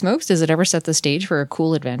holy smokes, does it ever set the stage for a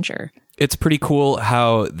cool adventure? It's pretty cool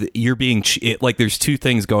how you're being, like there's two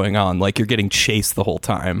things going on. Like you're getting chased the whole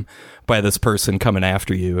time by this person coming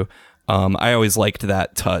after you. I always liked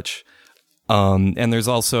that touch. And there's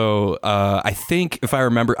also, I think if I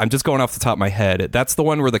remember, I'm just going off the top of my head, that's the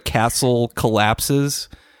one where the castle collapses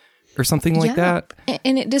or something like that.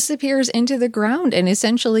 And it disappears into the ground. And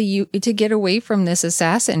essentially, to get away from this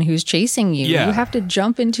assassin who's chasing you, you have to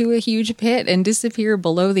jump into a huge pit and disappear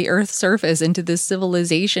below the Earth's surface into this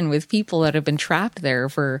civilization with people that have been trapped there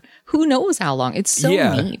for who knows how long. It's so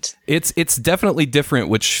neat. It's definitely different,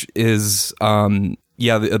 which is...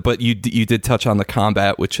 but you did touch on the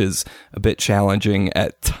combat, which is a bit challenging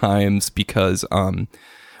at times because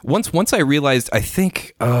once I realized, I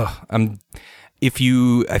think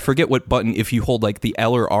I forget what button, if you hold like the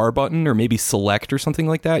L or R button or maybe select or something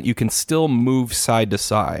like that, you can still move side to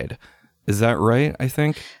side. Is that right? I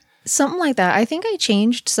think. Something like that. I think I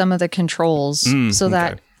changed some of the controls so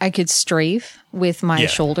that I could strafe with my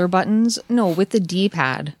shoulder buttons. No, with the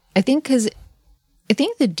D-pad. I think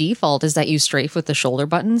the default is that you strafe with the shoulder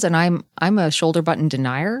buttons, and I'm a shoulder button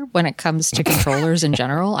denier when it comes to controllers in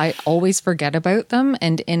general. I always forget about them,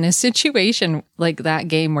 and in a situation like that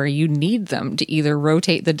game where you need them to either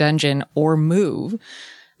rotate the dungeon or move,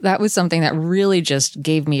 that was something that really just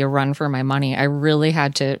gave me a run for my money. I really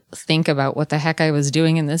had to think about what the heck I was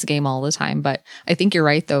doing in this game all the time. But I think you're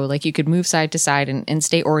right, though. Like, you could move side to side and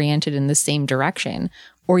stay oriented in the same direction,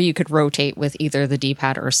 or you could rotate with either the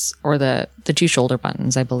D-pad or the two shoulder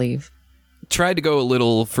buttons, I believe. Tried to go a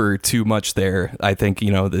little for too much there. I think,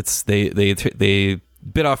 it's they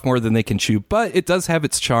bit off more than they can chew, but it does have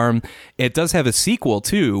its charm. It does have a sequel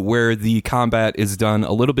too, where the combat is done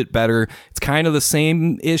a little bit better. It's kind of the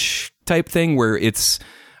same-ish type thing where it's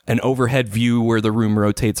an overhead view where the room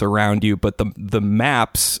rotates around you, but the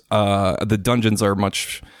maps, the dungeons are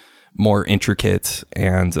much more intricate,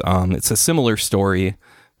 and it's a similar story.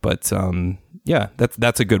 But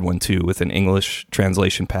that's a good one too, with an English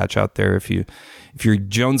translation patch out there. If you're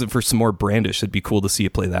jonesing for some more Brandish, it'd be cool to see you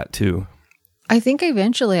play that too. I think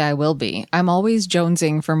eventually I will be. I'm always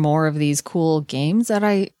jonesing for more of these cool games that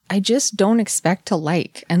I just don't expect to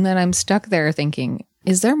like. And then I'm stuck there thinking,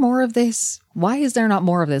 is there more of this? Why is there not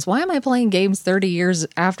more of this? Why am I playing games 30 years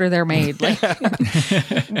after they're made? Like,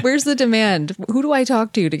 where's the demand? Who do I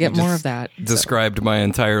talk to get more of that? Described my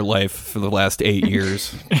entire life for the last 8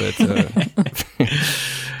 years. But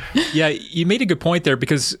yeah, you made a good point there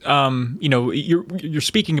because, you're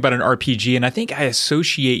speaking about an RPG, and I think I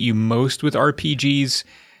associate you most with RPGs.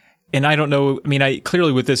 And I don't know,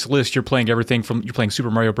 clearly with this list, you're playing everything from, you're playing Super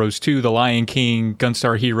Mario Bros. 2, The Lion King,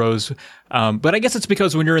 Gunstar Heroes. But I guess it's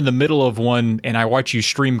because when you're in the middle of one and I watch you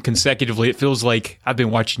stream consecutively, it feels like I've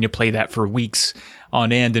been watching you play that for weeks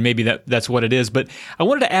on end, and maybe that's what it is. But I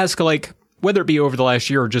wanted to ask, whether it be over the last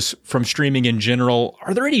year or just from streaming in general,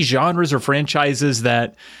 are there any genres or franchises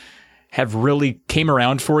that have really came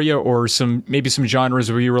around for you, or maybe some genres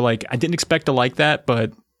where you were like, I didn't expect to like that,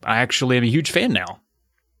 but I actually am a huge fan now?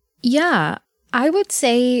 Yeah, I would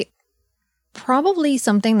say probably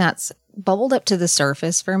something that's bubbled up to the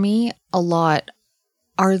surface for me a lot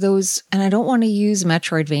are those, and I don't want to use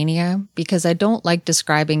Metroidvania because I don't like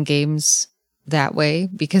describing games that way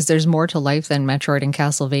because there's more to life than Metroid and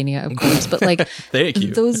Castlevania, of course. But Thank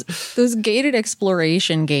you. those gated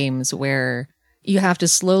exploration games where you have to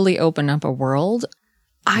slowly open up a world,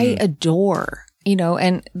 I adore.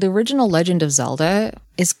 And the original Legend of Zelda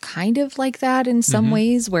is kind of like that in some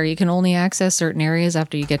ways, where you can only access certain areas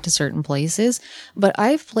after you get to certain places. But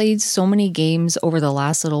I've played so many games over the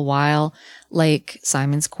last little while, like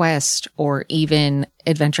Simon's Quest, or even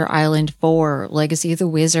Adventure Island 4, Legacy of the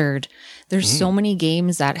Wizard. There's so many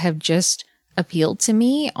games that have just appealed to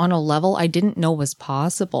me on a level I didn't know was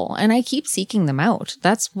possible. And I keep seeking them out.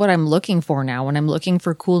 That's what I'm looking for now when I'm looking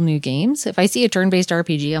for cool new games. If I see a turn-based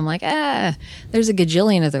RPG, I'm like, there's a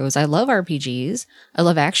gajillion of those. I love RPGs. I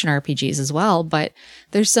love action RPGs as well. But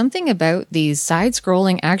there's something about these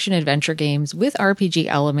side-scrolling action adventure games with RPG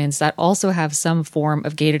elements that also have some form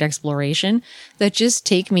of gated exploration that just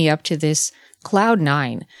take me up to this cloud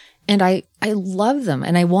nine. And I love them,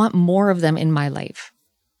 and I want more of them in my life.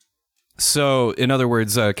 So, in other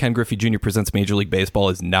words, Ken Griffey Jr. Presents Major League Baseball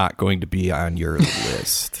is not going to be on your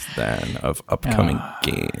list, then, of upcoming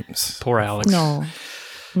games. Poor Alex. No,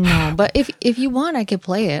 but if you want, I could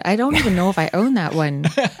play it. I don't even know if I own that one.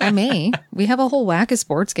 I may. We have a whole whack of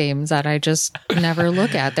sports games that I just never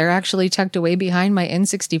look at. They're actually tucked away behind my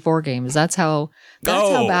N64 games. That's how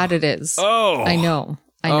bad it is. Oh, I know.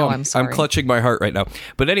 I'm sorry. I'm clutching my heart right now.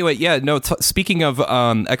 But anyway, yeah, no, speaking of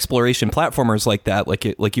exploration platformers like that,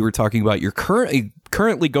 like you were talking about, you're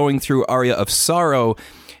currently going through Aria of Sorrow,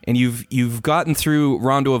 and you've gotten through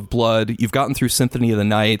Rondo of Blood, you've gotten through Symphony of the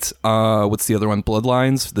Night, what's the other one?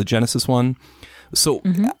 Bloodlines, the Genesis one. So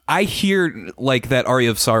I hear like that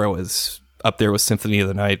Aria of Sorrow is up there with Symphony of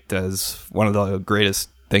the Night as one of the greatest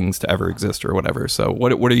things to ever exist or whatever. So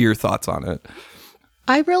what are your thoughts on it?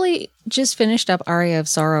 I really just finished up Aria of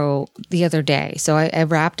Sorrow the other day. So I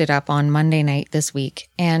wrapped it up on Monday night this week.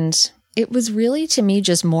 And it was really, to me,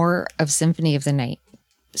 just more of Symphony of the Night.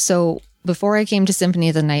 So before I came to Symphony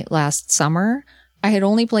of the Night last summer, I had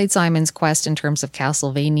only played Simon's Quest in terms of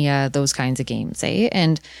Castlevania, those kinds of games,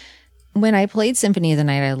 And when I played Symphony of the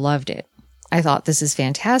Night, I loved it. I thought, this is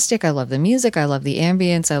fantastic. I love the music. I love the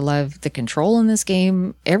ambience. I love the control in this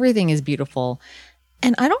game. Everything is beautiful.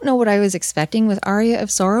 And I don't know what I was expecting with Aria of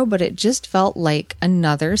Sorrow, but it just felt like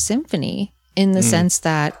another symphony. in the sense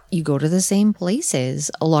that you go to the same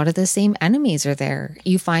places. A lot of the same enemies are there.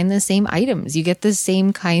 You find the same items. You get the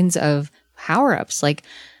same kinds of power-ups. Like,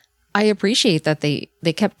 I appreciate that they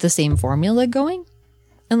kept the same formula going.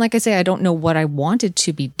 And like I say, I don't know what I wanted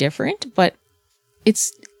to be different, but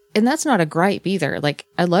and that's not a gripe either. Like,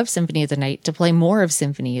 I love Symphony of the Night. To play more of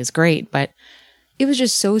Symphony is great, but it was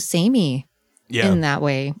just so samey in that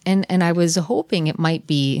way. And I was hoping it might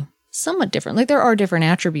be somewhat different. Like, there are different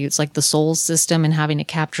attributes, like the souls system and having to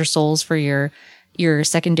capture souls for your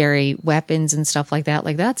secondary weapons and stuff like that.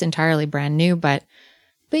 Like, that's entirely brand new. But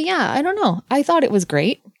yeah, I don't know. I thought it was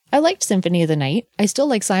great. I liked Symphony of the Night. I still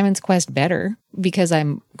like Simon's Quest better because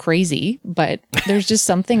I'm crazy, but there's just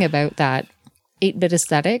something about that 8-bit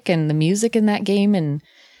aesthetic and the music in that game. And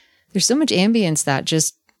there's so much ambience that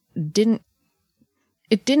just didn't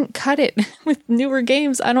cut it with newer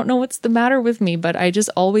games. I don't know what's the matter with me, but I just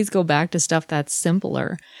always go back to stuff that's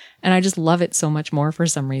simpler. And I just love it so much more for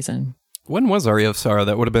some reason. When was Aria of Sorrow?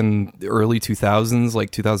 That would have been the early 2000s,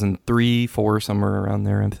 like 2003, 4, somewhere around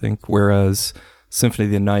there, I think. Whereas Symphony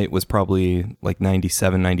of the Night was probably like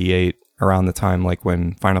 97, 98, around the time like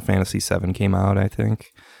when Final Fantasy VII came out, I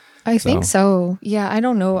think. I think so. Yeah, I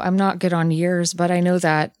don't know. I'm not good on years, but I know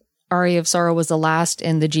that Aria of Sorrow was the last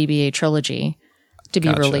in the GBA trilogy to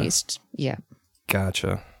be released. Yeah.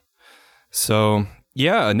 Gotcha. So,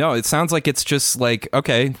 yeah, no, it sounds like it's just like,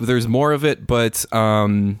 okay, there's more of it, but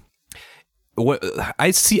what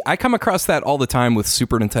I come across that all the time with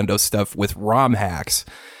Super Nintendo stuff with ROM hacks,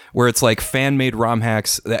 where it's like fan-made ROM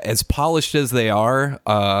hacks that, as polished as they are,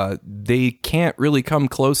 they can't really come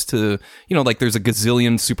close to, like there's a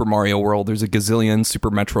gazillion Super Mario World, there's a gazillion Super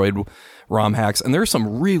Metroid ROM hacks, and there's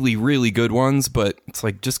some really, really good ones, but it's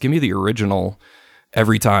like, just give me the original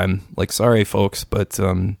every time. Like, sorry, folks, but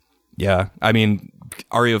yeah, I mean,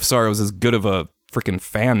 Aria of Sorrow is as good of a freaking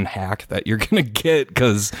fan hack that you're gonna get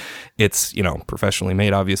because it's, professionally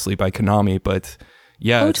made, obviously, by Konami, but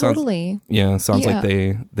yeah, totally. Sounds like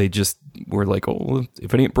they just were like, oh,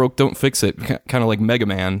 if it ain't broke, don't fix it. Kind of like Mega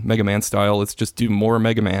Man style. Let's just do more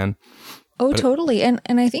Mega Man. Oh, totally. And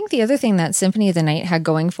I think the other thing that Symphony of the Night had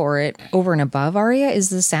going for it over and above Aria is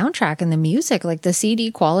the soundtrack and the music. Like, the CD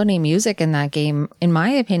quality music in that game, in my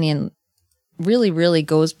opinion, really, really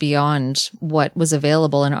goes beyond what was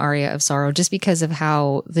available in Aria of Sorrow, just because of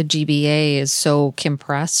how the GBA is so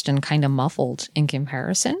compressed and kind of muffled in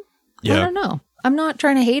comparison. Yeah. I don't know. I'm not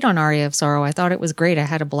trying to hate on Aria of Sorrow. I thought it was great. I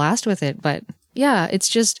had a blast with it. But yeah, it's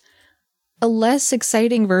just a less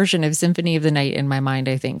exciting version of Symphony of the Night in my mind,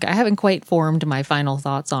 I think. I haven't quite formed my final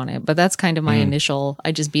thoughts on it, but that's kind of my initial,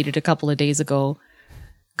 I just beat it a couple of days ago,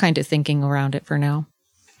 kind of thinking around it for now.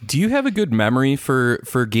 Do you have a good memory for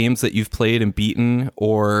games that you've played and beaten,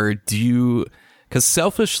 or do you... Because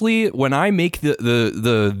selfishly, when I make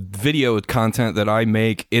the video content that I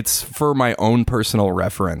make, it's for my own personal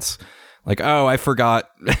reference. Like, oh, I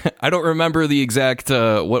forgot. I don't remember the exact,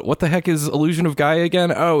 what the heck is Illusion of Gaia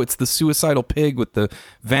again? Oh, it's the suicidal pig with the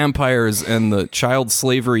vampires and the child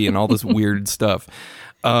slavery and all this weird stuff.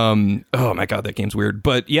 Oh my God, that game's weird.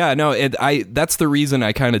 But yeah, no, that's the reason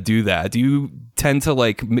I kind of do that. Do you tend to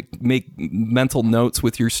like make mental notes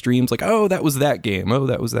with your streams? Like, oh, that was that game. Oh,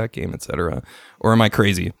 that was that game, etc. Or am I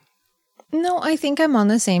crazy? No, I think I'm on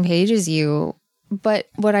the same page as you. But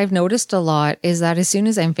what I've noticed a lot is that as soon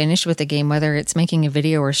as I'm finished with a game, whether it's making a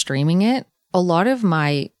video or streaming it, a lot of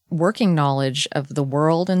my working knowledge of the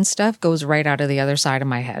world and stuff goes right out of the other side of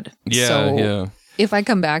my head. So if I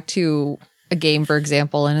come back to a game, for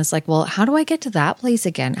example, and it's like, well, how do I get to that place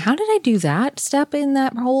again? How did I do that step in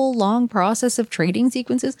that whole long process of trading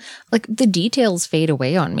sequences? Like, the details fade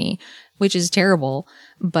away on me, which is terrible.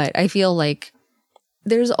 But I feel like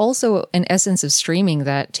there's also an essence of streaming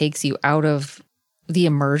that takes you out of the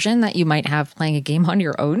immersion that you might have playing a game on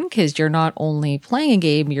your own, because you're not only playing a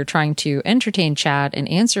game, you're trying to entertain chat and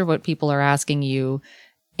answer what people are asking you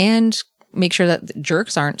and make sure that the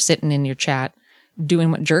jerks aren't sitting in your chat doing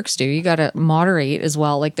what jerks do. You got to moderate as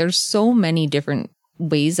well. Like, there's so many different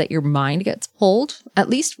ways that your mind gets pulled, at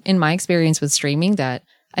least in my experience with streaming, that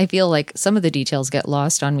I feel like some of the details get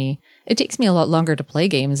lost on me. It takes me a lot longer to play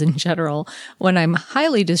games in general when I'm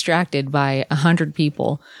highly distracted by 100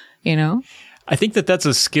 people, I think that's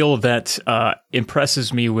a skill that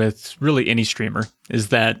impresses me with really any streamer, is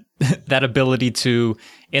that ability to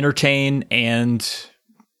entertain and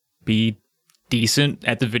be decent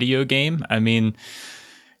at the video game. I mean,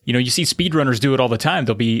 you see speedrunners do it all the time.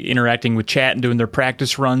 They'll be interacting with chat and doing their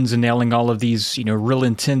practice runs and nailing all of these, real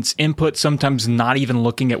intense input, sometimes not even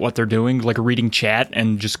looking at what they're doing, like reading chat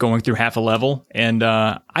and just going through half a level. And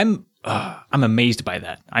I'm amazed by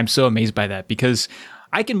that. I'm so amazed by that, because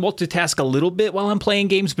I can multitask a little bit while I'm playing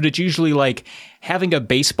games, but it's usually like having a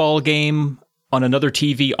baseball game on another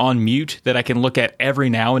TV on mute that I can look at every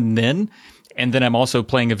now and then. And then I'm also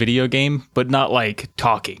playing a video game, but not like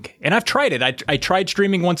talking. And I've tried it. I tried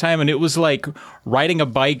streaming one time and it was like riding a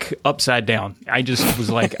bike upside down. I just was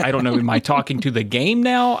like, I don't know, am I talking to the game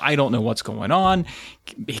now? I don't know what's going on.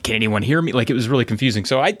 Can anyone hear me? Like, it was really confusing.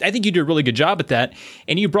 So I think you did a really good job at that.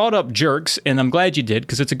 And you brought up Jerks, and I'm glad you did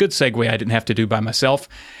because it's a good segue I didn't have to do by myself.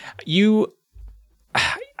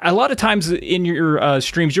 A lot of times in your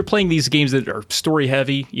streams, you're playing these games that are story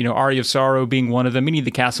heavy, Aria of Sorrow being one of them, any of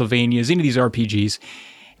the Castlevanias, any of these RPGs.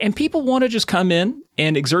 And people want to just come in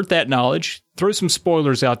and exert that knowledge, throw some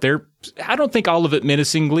spoilers out there. I don't think all of it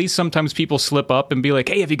menacingly. Sometimes people slip up and be like,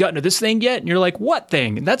 hey, have you gotten to this thing yet? And you're like, what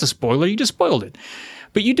thing? And that's a spoiler. You just spoiled it.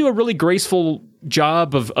 But you do a really graceful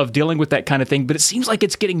job of dealing with that kind of thing. But it seems like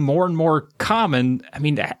it's getting more and more common. I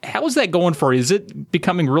mean, how is that going for you? Is it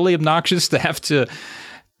becoming really obnoxious to have to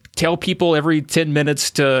tell people every 10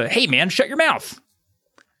 minutes to, hey, man, shut your mouth?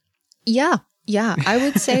 Yeah. I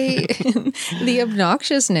would say the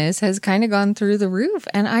obnoxiousness has kind of gone through the roof.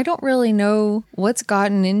 And I don't really know what's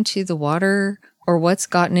gotten into the water or what's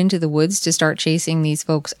gotten into the woods to start chasing these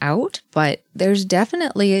folks out. But there's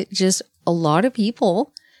definitely just a lot of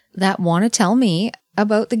people that want to tell me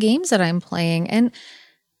about the games that I'm playing. And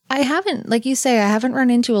I haven't, like you say, I haven't run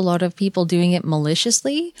into a lot of people doing it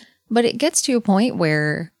maliciously, but it gets to a point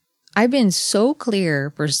where I've been so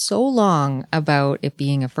clear for so long about it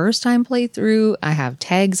being a first-time playthrough. I have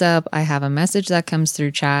tags up. I have a message that comes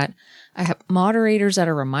through chat. I have moderators that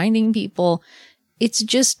are reminding people. It's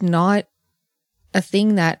just not a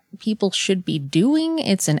thing that people should be doing.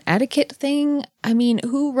 It's an etiquette thing. I mean,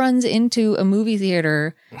 who runs into a movie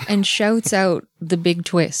theater and shouts out the big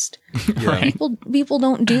twist? Right. People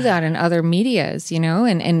don't do that in other medias,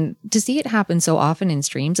 and to see it happen so often in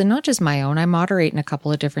streams, and not just my own, I moderate in a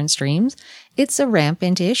couple of different streams. It's a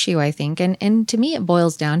rampant issue, I think. And to me, it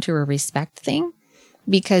boils down to a respect thing,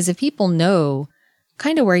 because if people know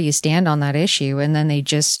kind of where you stand on that issue, and then they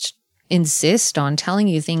just insist on telling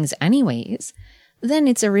you things anyways, then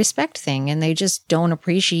it's a respect thing, and they just don't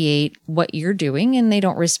appreciate what you're doing, and they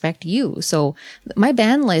don't respect you. So my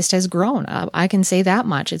ban list has grown. I can say that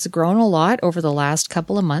much. It's grown a lot over the last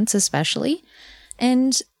couple of months, especially.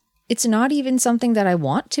 And it's not even something that I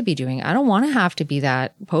want to be doing. I don't want to have to be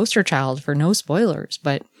that poster child for no spoilers,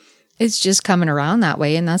 but it's just coming around that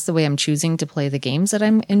way. And that's the way I'm choosing to play the games that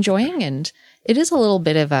I'm enjoying. And it is a little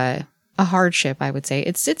bit of a hardship, I would say.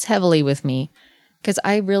 It sits heavily with me, because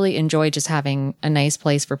I really enjoy just having a nice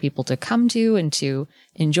place for people to come to and to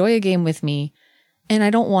enjoy a game with me. And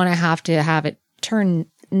I don't want to have it turn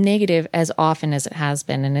negative as often as it has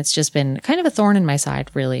been. And it's just been kind of a thorn in my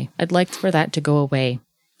side, really. I'd like for that to go away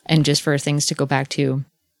and just for things to go back to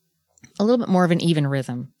a little bit more of an even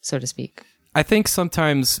rhythm, so to speak. I think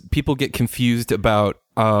sometimes people get confused about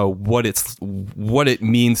what it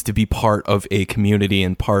means to be part of a community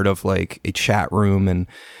and part of like a chat room, and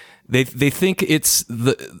They think it's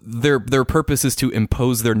their purpose is to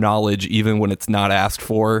impose their knowledge even when it's not asked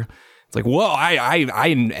for. It's like, whoa, I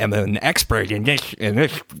am an expert in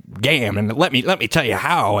this game, and let me tell you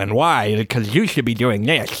how and why, because you should be doing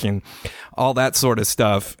this and all that sort of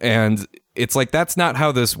stuff. And it's like, that's not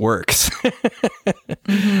how this works.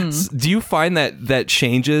 Mm-hmm. Do you find that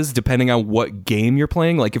changes depending on what game you're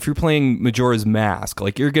playing? Like if you're playing Majora's Mask,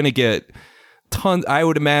 like you're gonna get tons. I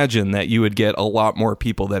would imagine that you would get a lot more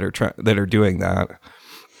people that are doing that.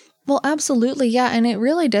 Well, absolutely, yeah, and it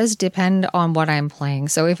really does depend on what I'm playing.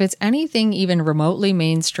 So if it's anything even remotely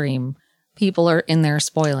mainstream, people are in there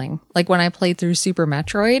spoiling. Like when I played through Super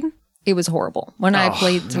Metroid, it was horrible. When I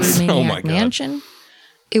played through Maniac Mansion,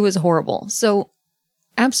 it was horrible. So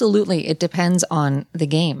absolutely, it depends on the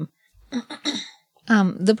game.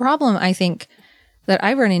 The problem, I think, that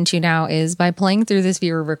I run into now is by playing through this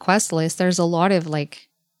viewer request list, there's a lot of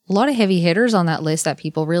heavy hitters on that list that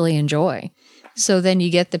people really enjoy. So then you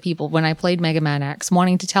get the people, when I played Mega Man X,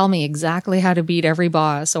 wanting to tell me exactly how to beat every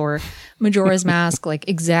boss, or Majora's Mask, like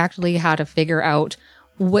exactly how to figure out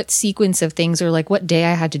what sequence of things, or like what day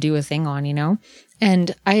I had to do a thing on,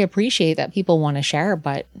 And I appreciate that people want to share,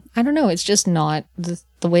 but I don't know, it's just not the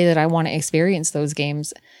way that I want to experience those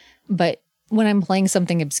games. But when I'm playing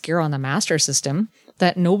something obscure on the Master System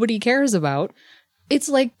that nobody cares about, it's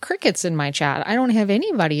like crickets in my chat. I don't have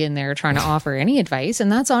anybody in there trying to offer any advice. And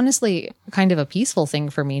that's honestly kind of a peaceful thing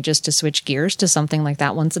for me, just to switch gears to something like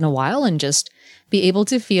that once in a while and just be able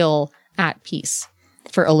to feel at peace.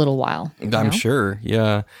 for a little while. I'm sure.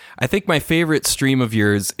 Yeah. I think my favorite stream of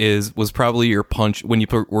yours was probably your Punch when you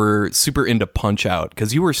were super into Punch-Out,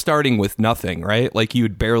 because you were starting with nothing, right? Like you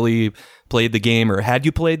had barely played the game, or had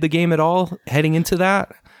you played the game at all heading into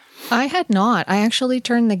that? I had not. I actually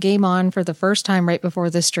turned the game on for the first time right before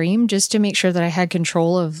the stream just to make sure that I had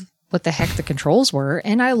control of what the heck the controls were,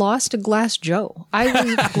 and I lost to Glass Joe. I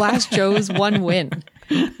was Glass Joe's one win.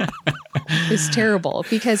 It's terrible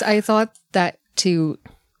because I thought that to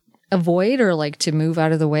avoid or like to move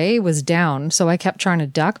out of the way was down. So I kept trying to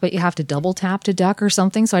duck, but you have to double tap to duck or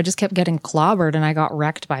something. So I just kept getting clobbered and I got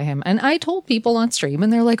wrecked by him. And I told people on stream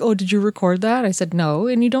and they're like, oh, did you record that? I said, no.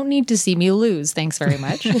 And you don't need to see me lose. Thanks very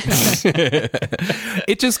much.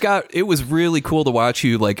 It was really cool to watch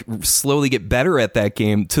you like slowly get better at that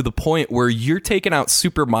game to the point where you're taking out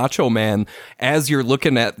Super Macho Man as you're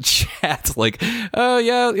looking at chat like, oh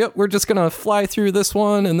yeah, we're just going to fly through this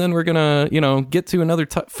one. And then we're going to, get to another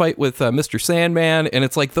fight with Mr. Sandman, and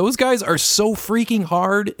it's like those guys are so freaking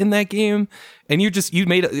hard in that game, and you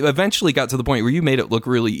eventually got to the point where you made it look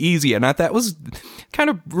really easy, and that was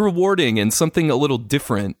kind of rewarding and something a little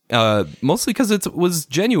different, mostly because it was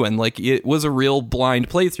genuine, like it was a real blind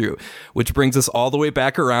playthrough, which brings us all the way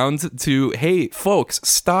back around to, hey folks,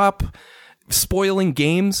 stop spoiling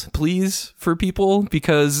games, please, for people,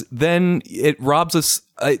 because then it robs us,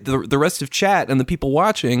 the rest of chat and the people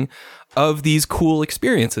watching, of these cool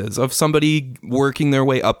experiences of somebody working their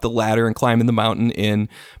way up the ladder and climbing the mountain in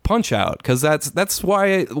Punch-Out. Because that's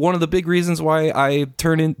why one of the big reasons why I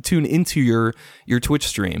tune into your Twitch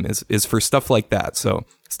stream is for stuff like that. So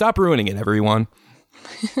stop ruining it, everyone.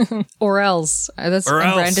 Or else. I'm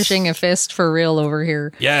brandishing a fist for real over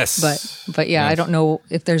here. Yes. But yeah, yes. I don't know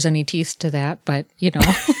if there's any teeth to that, but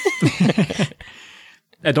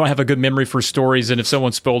I don't have a good memory for stories, and if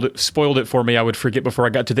someone spoiled it for me, I would forget before I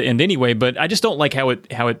got to the end anyway. But I just don't like how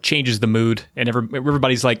it changes the mood, and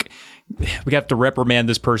everybody's like, we have to reprimand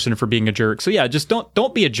this person for being a jerk. So yeah, just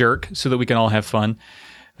don't be a jerk, so that we can all have fun.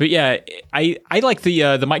 But yeah, I like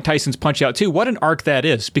the Mike Tyson's Punch-Out too. What an arc that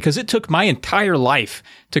is, because it took my entire life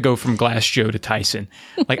to go from Glass Joe to Tyson.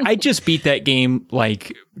 Like I just beat that game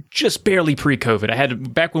like just barely pre-COVID. I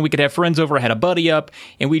had back when we could have friends over. I had a buddy up,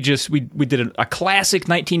 and we did a classic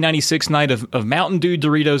 1996 night of Mountain Dew,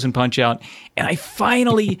 Doritos, and Punch-Out. And I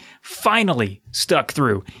finally stuck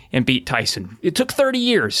through and beat Tyson. It took 30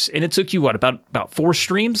 years, and it took you about 4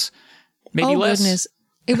 streams, maybe less. Goodness.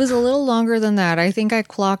 It was a little longer than that. I think I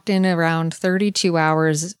clocked in around 32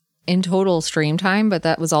 hours in total stream time, but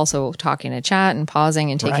that was also talking to chat and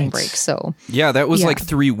pausing and taking breaks. So yeah, that was like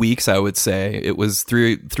 3 weeks, I would say. It was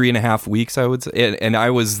 3.5 weeks, I would say. And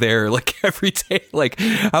I was there like every day, like,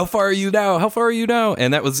 how far are you now? How far are you now?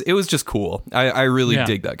 And it was just cool. I really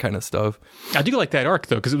dig that kind of stuff. I do like that arc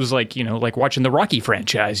though, because it was like, like watching the Rocky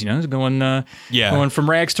franchise, going from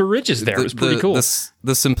rags to riches there. It was pretty cool.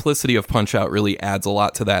 The simplicity of Punch-Out really adds a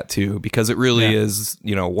lot to that too, because it really is,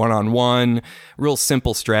 one-on-one, real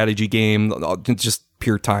simple strategy game, just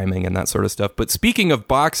pure timing and that sort of stuff. But speaking of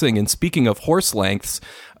boxing and speaking of horse lengths,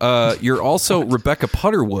 you're also Rebecca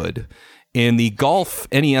Putterwood in the Golf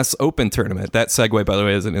NES Open tournament. That segue, by the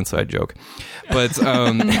way, is an inside joke. But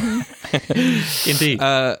indeed.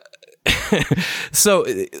 So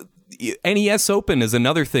NES Open is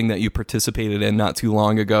another thing that you participated in not too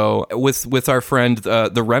long ago with our friend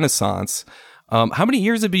the Renaissance. How many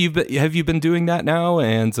years have you been doing that now,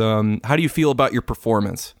 and how do you feel about your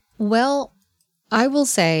performance? Well, I will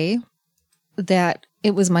say that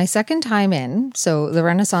it was my second time in. So the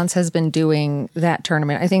Renaissance has been doing that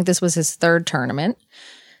tournament. I think this was his 3rd tournament.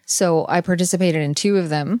 So I participated in 2 of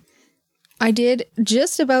them. I did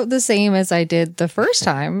just about the same as I did the first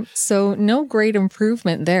time. So no great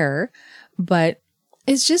improvement there, but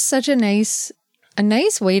it's just such a nice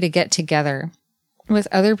way to get together with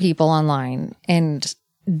other people online and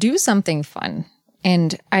do something fun.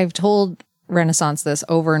 And I've told Renaissance this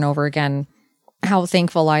over and over again, how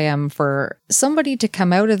thankful I am for somebody to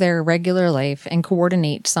come out of their regular life and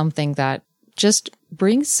coordinate something that just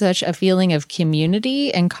brings such a feeling of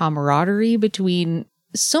community and camaraderie between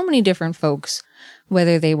so many different folks,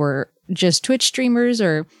 whether they were just Twitch streamers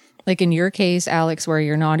or like in your case, Alex, where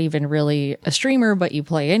you're not even really a streamer, but you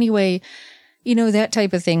play anyway, that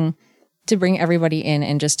type of thing, to bring everybody in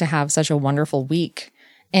and just to have such a wonderful week.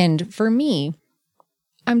 And for me,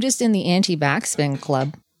 I'm just in the anti-backspin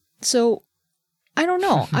club. So I don't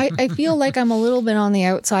know. I feel like I'm a little bit on the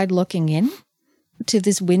outside looking in to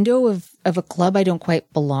this window of a club I don't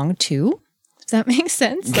quite belong to. That makes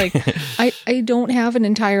sense. Like I don't have an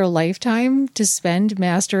entire lifetime to spend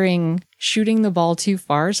mastering shooting the ball too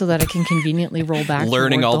far so that I can conveniently roll back.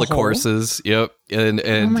 Learning all the hole. courses. Yep. And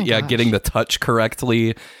getting the touch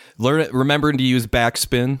correctly. Remembering to use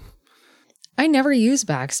backspin. I never use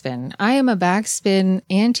backspin. I am a backspin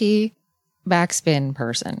anti-backspin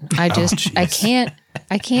person. I just I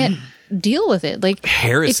can't deal with it. Like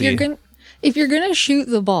heresy. If you're gonna shoot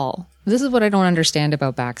the ball, this is what I don't understand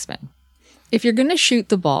about backspin. If you're gonna shoot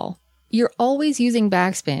the ball, you're always using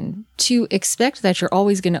backspin to expect that you're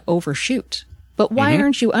always gonna overshoot. But why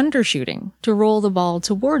aren't you undershooting to roll the ball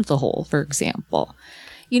toward the hole, for example?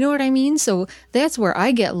 You know what I mean? So that's where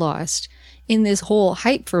I get lost in this whole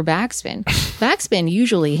hype for backspin. Backspin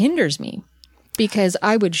usually hinders me because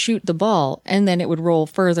I would shoot the ball and then it would roll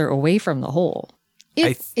further away from the hole.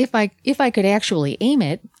 If I could actually aim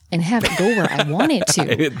it and have it go where I want it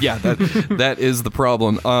to. Yeah, that is the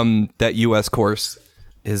problem. That US course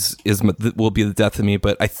will be the death of me.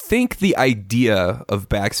 But I think the idea of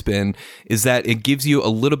backspin is that it gives you a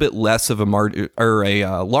little bit less of a margin, or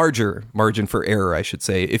a larger margin for error, I should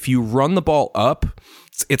say. If you run the ball up,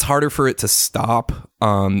 it's harder for it to stop.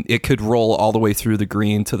 It could roll all the way through the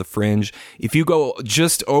green to the fringe. If you go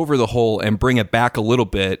just over the hole and bring it back a little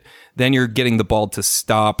bit, then you're getting the ball to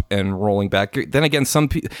stop and rolling back. Then again, some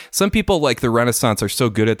people like the Renaissance are so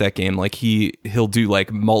good at that game. Like he'll do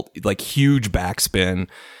like huge backspin,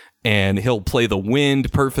 and he'll play the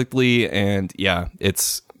wind perfectly. And yeah,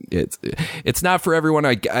 it's not for everyone.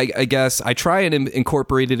 I guess I try and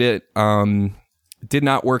incorporated it. Did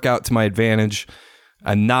not work out to my advantage.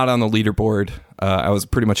 I'm not on the leaderboard. I was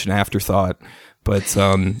pretty much an afterthought, but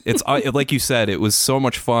it's like you said, it was so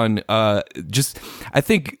much fun. I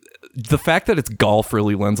think the fact that it's golf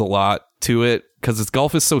really lends a lot to it, because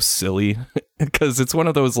golf is so silly, because it's one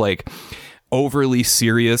of those like overly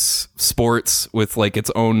serious sports with like its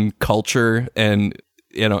own culture, and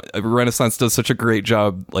you know, Renaissance does such a great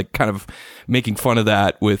job, like kind of making fun of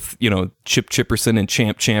that with, you know, Chip Chipperson and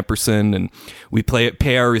Champ Champerson, and we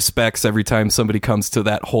pay our respects every time somebody comes to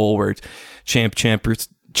that hole where Champ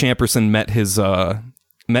Champerson met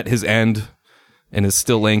his end and is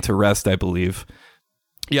still laying to rest, I believe.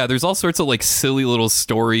 Yeah, there's all sorts of like silly little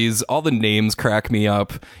stories. All the names crack me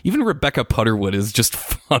up. Even Rebecca Putterwood is just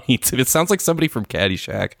funny too. It sounds like somebody from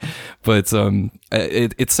Caddyshack, but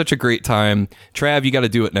it's such a great time. Trav, you got to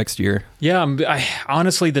do it next year. Yeah,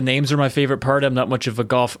 honestly, the names are my favorite part. I'm not much of a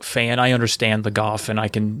golf fan. I understand the golf, and I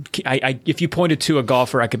if you pointed to a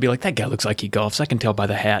golfer, I could be like, that guy looks like he golfs. I can tell by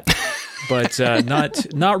the hat. But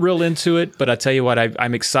not real into it. But I tell you what,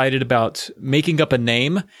 I'm excited about making up a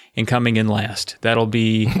name and coming in last. That'll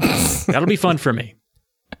be fun for me.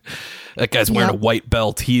 That guy's wearing a white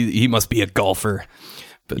belt. He must be a golfer.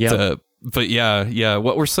 But but yeah.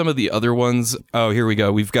 What were some of the other ones? Oh, here we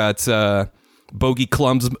go. We've got Bogey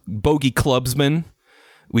Clubsman.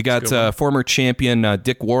 We got former champion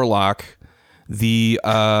Dick Warlock. The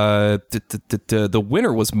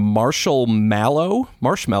winner was Marshmallow.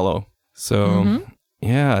 So,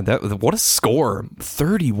 yeah, what a score.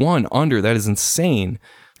 31 under. That is insane.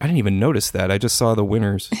 I didn't even notice that. I just saw the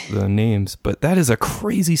winners, the names. But that is a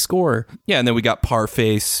crazy score. Yeah, and then we got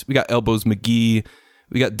Parface. We got Elbows McGee.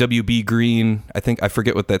 We got WB Green. I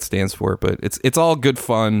forget what that stands for, but it's all good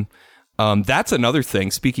fun. That's another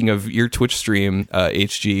thing. Speaking of your Twitch stream,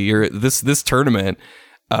 HG, this tournament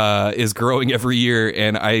is growing every year,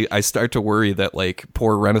 and I start to worry that like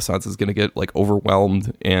poor Renaissance is going to get like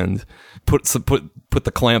overwhelmed and put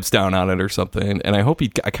the clamps down on it or something. And I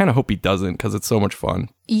kind of hope he doesn't, because it's so much fun.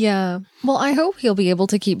 Yeah. Well, I hope he'll be able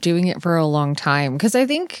to keep doing it for a long time, because I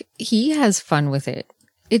think he has fun with it.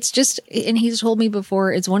 It's just, and he's told me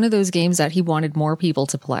before, it's one of those games that he wanted more people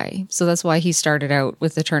to play. So that's why he started out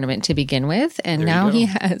with the tournament to begin with. And now he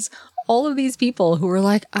has all of these people who are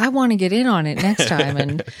like, I want to get in on it next time.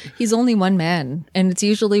 And he's only one man, and it's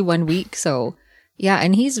usually 1 week. So yeah,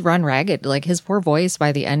 and he's run ragged. Like his poor voice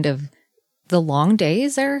by the end of the long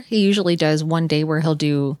days there, he usually does one day where he'll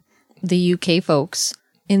do the UK folks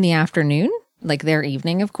in the afternoon, like their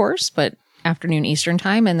evening, of course, but afternoon Eastern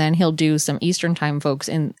time. And then he'll do some Eastern time folks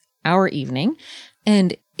in our evening.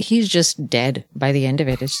 And he's just dead by the end of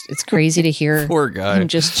it. It's crazy to hear poor guy. Him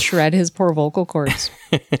just shred his poor vocal cords.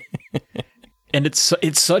 And it's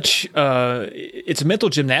mental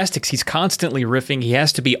gymnastics. He's constantly riffing. He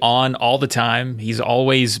has to be on all the time. He's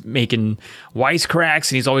always making wisecracks,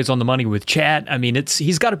 and he's always on the money with chat. I mean,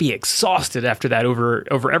 he's got to be exhausted after that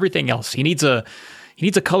over everything else. He needs a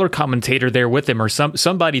color commentator there with him, or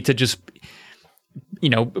somebody to just, you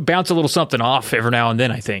know, bounce a little something off every now and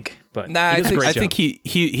then, I think. But I think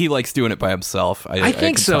he likes doing it by himself. I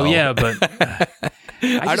think so, yeah, but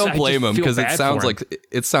I don't blame him, because it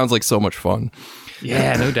sounds like so much fun.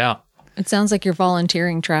 Yeah, no doubt. It sounds like you're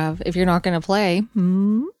volunteering, Trav. If you're not going to play,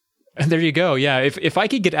 There you go. Yeah, if I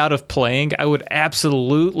could get out of playing, I would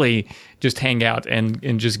absolutely just hang out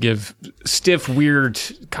and just give stiff, weird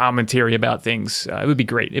commentary about things. It would be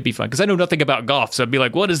great. It'd be fun because I know nothing about golf, so I'd be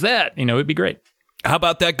like, "What is that?" It'd be great. How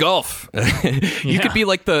about that golf? You could be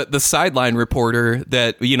like the sideline reporter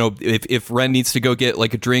that, if Ren needs to go get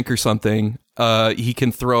like a drink or something, he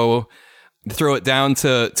can throw it down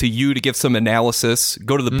to you to give some analysis,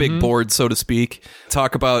 go to the big board, so to speak,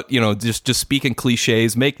 talk about, just speaking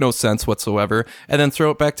cliches, make no sense whatsoever, and then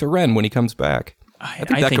throw it back to Ren when he comes back. I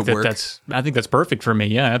think that could work. I think that's perfect for me.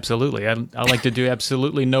 Yeah, absolutely. I like to do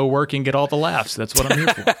absolutely no work and get all the laughs. That's what I'm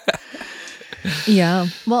here for. Yeah.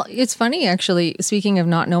 Well, it's funny, actually, speaking of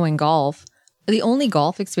not knowing golf, the only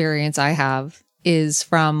golf experience I have is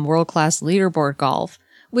from World Class Leaderboard Golf,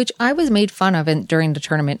 which I was made fun of during the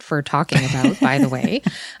tournament for talking about, by the way.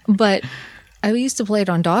 But I used to play it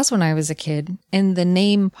on DOS when I was a kid, and the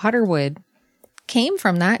name Putterwood came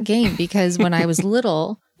from that game because when I was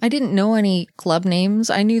little, I didn't know any club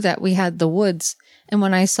names. I knew that we had the Woods, and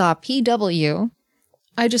when I saw PW,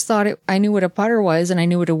 I just thought I knew what a putter was and I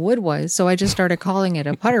knew what a wood was. So I just started calling it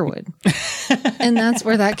a putterwood. And that's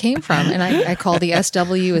where that came from. And I call the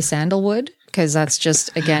SW a sandalwood because that's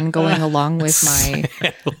just, again, going along with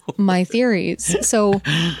my theories. So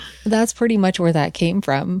that's pretty much where that came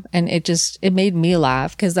from. And it made me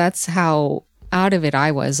laugh because that's how out of it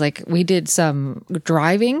I was. Like, we did some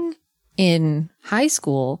driving in high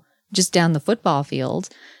school just down the football field.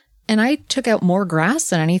 And I took out more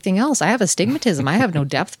grass than anything else. I have astigmatism. I have no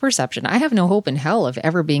depth perception. I have no hope in hell of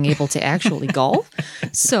ever being able to actually golf.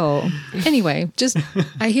 So anyway,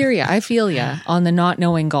 I hear you. I feel you on the not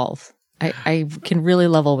knowing golf. I can really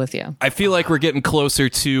level with you. I feel like we're getting closer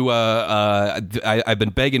to, I've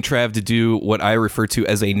been begging Trav to do what I refer to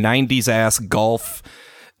as a 90s ass golf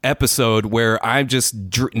episode where I just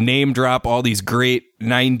name drop all these great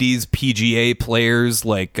 90s PGA players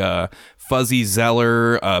like Fuzzy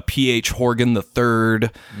Zeller, P.H. Horgan III,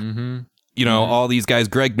 all these guys.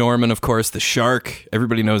 Greg Norman, of course, the Shark.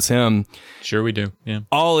 Everybody knows him. Sure we do, yeah.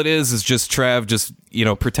 All it is just Trav just,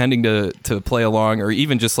 pretending to play along or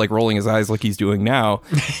even just like rolling his eyes like he's doing now.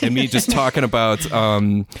 And me just talking about,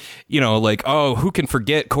 who can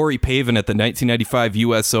forget Corey Pavin at the 1995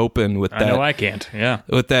 U.S. Open with that. I know I can't, yeah.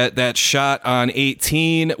 With that shot on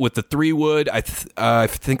 18 with the 3-wood. I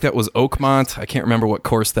think that was Oakmont. I can't remember what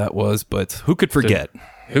course that was, but who could forget?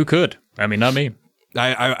 Who could? I mean, not me.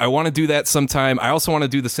 I want to do that sometime. I also want to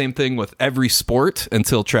do the same thing with every sport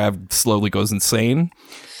until Trav slowly goes insane.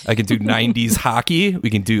 I can do 90s hockey. We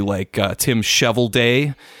can do like Tim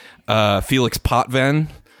Shovelday, Felix Potvin.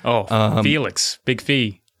 Oh, Felix, Big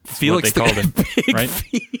Fee. Felix, what they called him, Big right?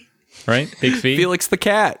 Fee. Right? Big Fee. Felix the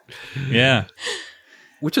cat. Yeah.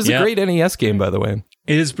 Which is a great NES game, by the way.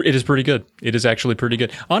 It is pretty good. It is actually pretty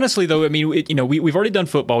good. Honestly, though, I mean, we've already done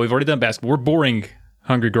football. We've already done basketball. We're boring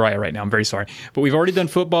Hungry Goriah right now. I'm very sorry. But we've already done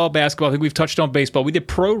football, basketball. I think we've touched on baseball. We did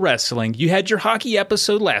pro wrestling. You had your hockey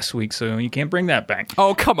episode last week, so you can't bring that back.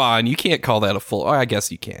 Oh, come on. You can't call that a full... Oh, I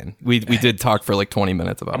guess you can. We did talk for like 20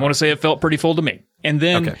 minutes about it. I want to say it felt pretty full to me. And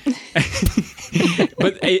then... Okay.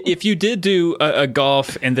 But if you did do a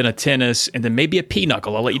golf and then a tennis and then maybe a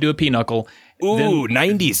pinochle, I'll let you do a pinochle. Ooh,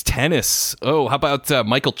 90s tennis. Oh, how about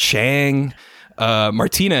Michael Chang,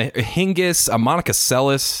 Martina Hingis, Monica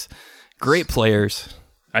Seles. Great players.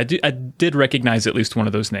 I did recognize at least one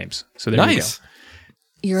of those names. So there you go.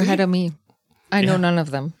 You're ahead of me. I know none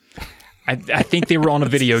of them. I think they were on a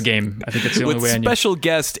video game. I think that's the only way I knew. Special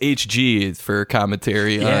guest HG for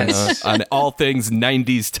commentary on all things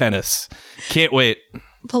 90s tennis. Can't wait.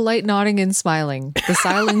 Polite nodding and smiling. The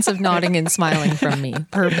silence of nodding and smiling from me.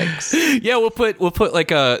 Perfect. Yeah, we'll put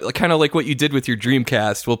like a kind of like what you did with your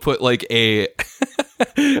Dreamcast. We'll put like a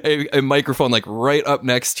microphone like right up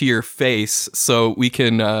next to your face, so we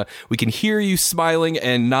can hear you smiling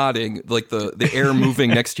and nodding, like the air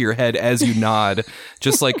moving next to your head as you nod,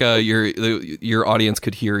 just like your audience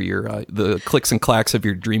could hear your the clicks and clacks of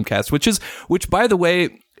your Dreamcast, which by the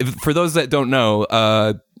way, for those that don't know,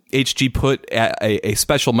 HG put a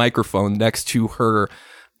special microphone next to her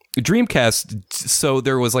Dreamcast, so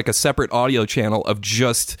there was like a separate audio channel of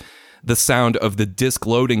just the sound of the disc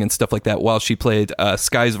loading and stuff like that while she played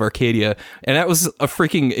Skies of Arcadia. And that was a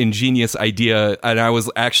freaking ingenious idea. And I was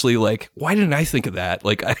actually like, why didn't I think of that?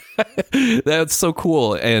 Like, that's so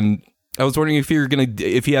cool. And I was wondering if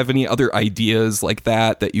you have any other ideas like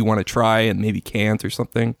that you want to try and maybe can't or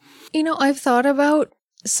something. I've thought about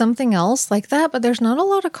something else like that, but there's not a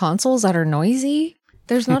lot of consoles that are noisy.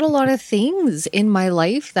 There's not a lot of things in my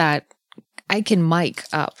life that I can mic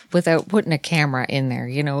up without putting a camera in there,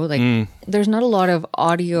 you know? Like there's not a lot of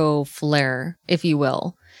audio flair, if you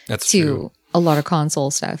will, to a lot of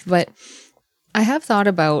console stuff. But I have thought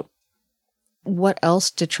about what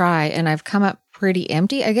else to try, and I've come up pretty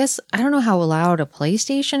empty. I guess I don't know how loud a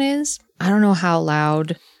PlayStation is. I don't know how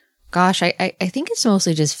loud. Gosh, I think it's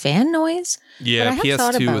mostly just fan noise. Yeah,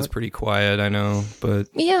 PS2 was pretty quiet, I know, but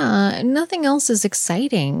yeah, nothing else is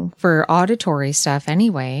exciting for auditory stuff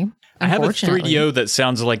anyway. I have a 3DO that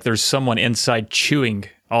sounds like there's someone inside chewing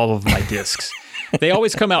all of my discs. They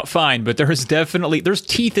always come out fine, but there's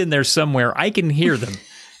teeth in there somewhere. I can hear them.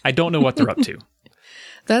 I don't know what they're up to.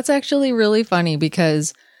 That's actually really funny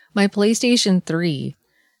because my PlayStation 3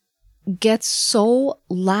 gets so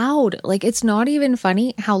loud. Like, it's not even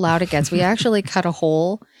funny how loud it gets. We actually cut a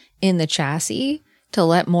hole in the chassis to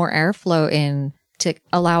let more airflow in to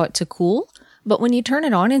allow it to cool. But when you turn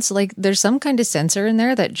it on, it's like there's some kind of sensor in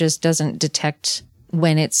there that just doesn't detect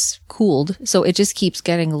when it's cooled. So it just keeps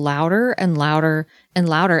getting louder and louder and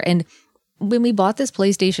louder. And when we bought this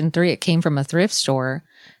PlayStation 3, it came from a thrift store,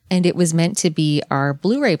 and it was meant to be our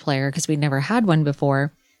Blu-ray player because we'd never had one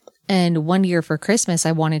before. And one year for Christmas,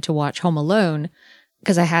 I wanted to watch Home Alone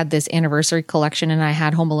because I had this anniversary collection and I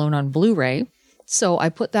had Home Alone on Blu-ray. So I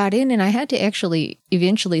put that in, and I had to actually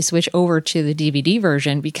eventually switch over to the DVD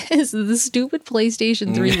version because the stupid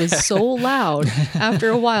PlayStation 3 was so loud after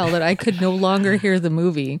a while that I could no longer hear the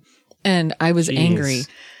movie, and I was angry.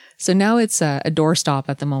 So now it's a doorstop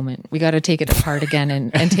at the moment. We got to take it apart again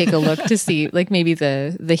and take a look to see, like, maybe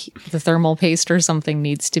the thermal paste or something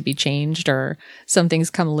needs to be changed or something's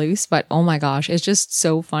come loose. But oh my gosh, it's just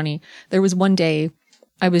so funny. There was one day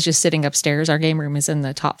I was just sitting upstairs. Our game room is in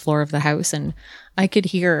the top floor of the house, and I could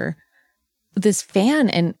hear this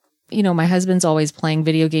fan. And, you know, my husband's always playing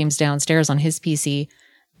video games downstairs on his PC,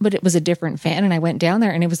 but it was a different fan. And I went down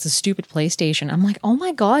there and it was the stupid PlayStation. I'm like, oh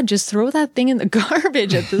my God, just throw that thing in the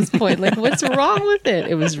garbage at this point. Like, what's wrong with it?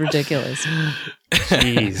 It was ridiculous.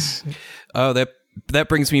 Jeez. Oh, that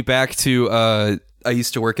brings me back to, I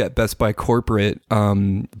used to work at Best Buy Corporate,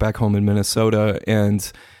 back home in Minnesota,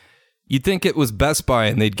 and you'd think it was Best Buy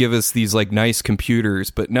and they'd give us these like nice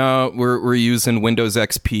computers, but no, we're using Windows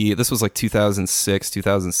XP. This was like 2006,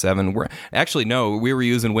 2007. We were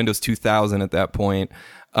using Windows 2000 at that point,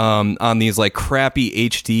 on these like crappy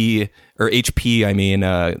HP,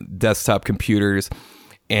 desktop computers.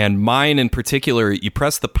 And mine in particular, you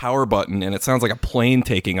press the power button and it sounds like a plane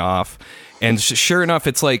taking off. And sure enough,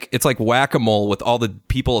 it's like whack-a-mole with all the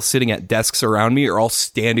people sitting at desks around me are all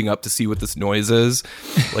standing up to see what this noise is.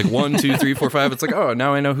 Like 1, 2, 3, 4, 5. It's like, oh,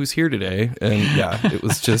 now I know who's here today. And yeah, it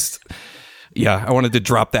was just, I wanted to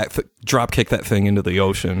drop kick that thing into the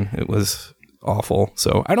ocean. It was awful.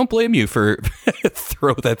 So I don't blame you for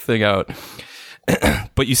throw that thing out.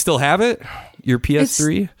 But you still have it? Your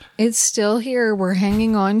PS3? It's still here. We're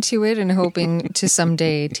hanging on to it and hoping to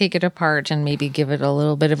someday take it apart and maybe give it a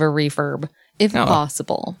little bit of a refurb, if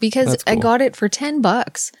possible. Because cool. I got it for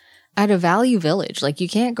 $10 at a Value Village. Like, you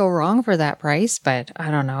can't go wrong for that price, but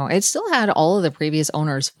I don't know. It still had all of the previous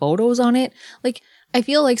owners' photos on it. Like, I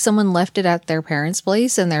feel like someone left it at their parents'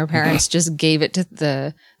 place and their parents just gave it to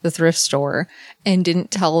the thrift store and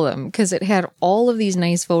didn't tell them because it had all of these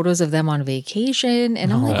nice photos of them on vacation.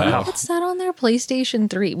 And I'm like, what's that on their PlayStation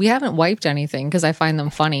 3? We haven't wiped anything because I find them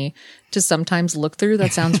funny to sometimes look through.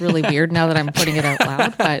 That sounds really weird now that I'm putting it out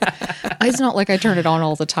loud, but it's not like I turn it on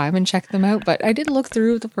all the time and check them out. But I did look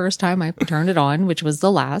through the first time I turned it on, which was the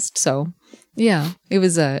last. So yeah, it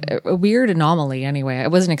was a weird anomaly anyway. I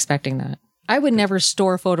wasn't expecting that. I would never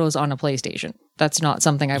store photos on a PlayStation. That's not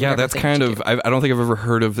something I would ever think to do. I don't think I've ever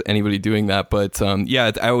heard of anybody doing that, but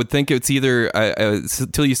I would think it's either,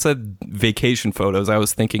 until you said vacation photos, I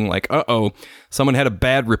was thinking like, someone had a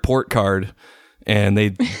bad report card and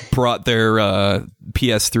they brought their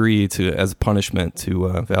PS3 as punishment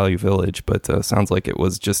to Value Village, but sounds like it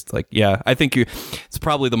was just like, I think it's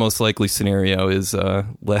probably the most likely scenario is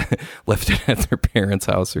left it at their parents'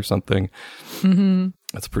 house or something. Mm-hmm.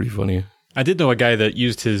 That's pretty funny. I did know a guy that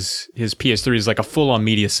used his PS3 as like a full-on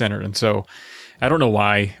media center, and so I don't know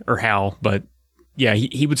why or how, but yeah,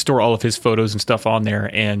 he would store all of his photos and stuff on there,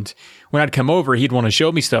 and when I'd come over, he'd want to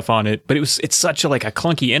show me stuff on it, but it's such a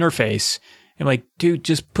clunky interface. I'm like, dude,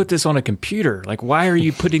 just put this on a computer. Like, why are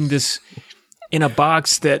you putting this in a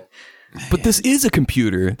box that... But this is a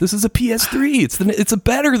computer. This is a PS3. It's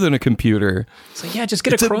better than a computer. So yeah, just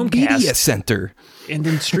get a Chromecast. A media center. And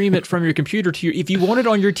then stream it from your computer to if you want it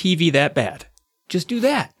on your TV that bad, just do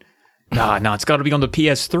that. No, it's got to be on the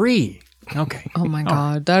PS3. Okay. Oh my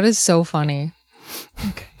God, that is so funny.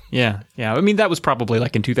 Okay. Yeah. I mean, that was probably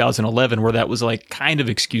like in 2011 where that was like kind of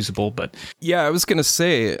excusable, but yeah, I was gonna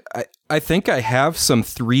say I think I have some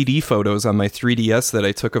 3D photos on my 3DS that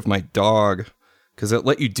I took of my dog, because it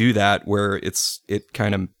let you do that where it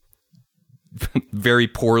kind of very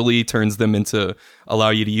poorly turns them into allow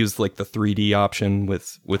you to use like the 3D option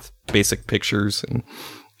with basic pictures. And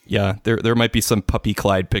yeah, there might be some puppy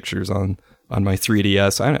Clyde pictures on my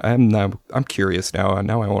 3DS. I'm curious now.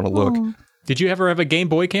 Now I want to look. Oh. Did you ever have a Game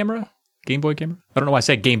Boy camera? Game Boy camera? I don't know why I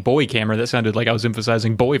said Game Boy camera. That sounded like I was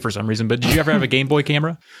emphasizing boy for some reason. But did you ever have a Game Boy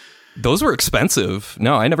camera? Those were expensive.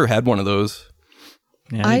 No, I never had one of those.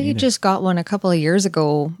 Yeah, I just got one a couple of years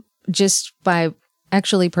ago just by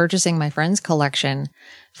actually purchasing my friend's collection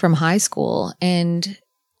from high school. And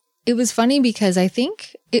it was funny because I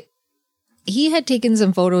think he had taken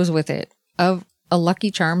some photos with it of a Lucky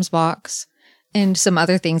Charms box and some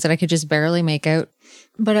other things that I could just barely make out.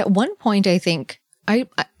 But at one point, I think, I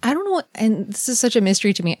don't know, and this is such a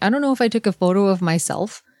mystery to me. I don't know if I took a photo of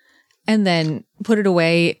myself and then put it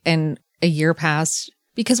away and a year passed.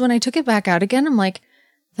 Because when I took it back out again, I'm like,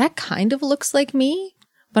 that kind of looks like me,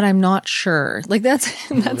 but I'm not sure. Like that's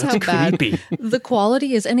how bad the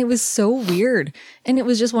quality is. And it was so weird. And it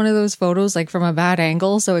was just one of those photos like from a bad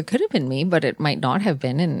angle. So it could have been me, but it might not have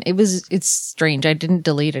been. And it's strange. I didn't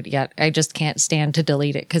delete it yet. I just can't stand to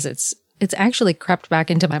delete it because it's actually crept back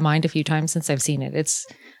into my mind a few times since I've seen it.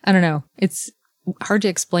 I don't know. It's hard to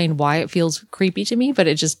explain why it feels creepy to me, but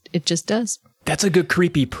it just does. That's a good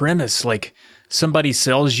creepy premise. Like somebody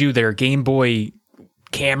sells you their Game Boy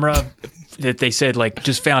camera that they said like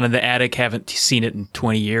just found in the attic, haven't seen it in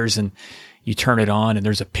 20 years, and you turn it on and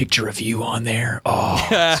there's a picture of you on there.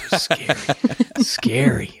 Oh, so scary.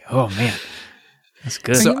 Scary. Oh man. That's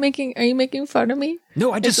good. Are you making fun of me?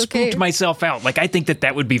 No, I just spooked myself out. Like I think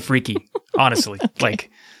that would be freaky, honestly.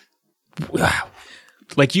 Like wow.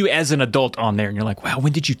 Like you as an adult on there and you're like, wow,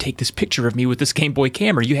 when did you take this picture of me with this Game Boy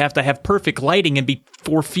camera? You have to have perfect lighting and be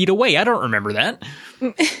 4 feet away. I don't remember that.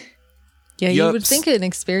 Yeah, you would think an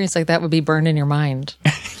experience like that would be burned in your mind.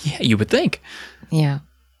 Yeah, you would think. Yeah.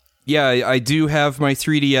 Yeah, I do have my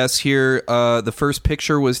 3DS here. The first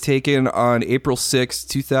picture was taken on April 6,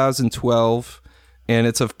 2012, and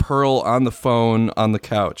it's of Pearl on the phone on the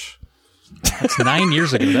couch. That's 9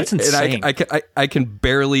 years ago. That's insane. And I can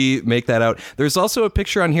barely make that out. There's also a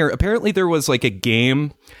picture on here. Apparently there was like a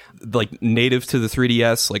game like native to the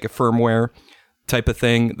 3DS, like a firmware type of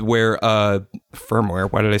thing where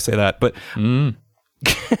firmware, why did I say that? But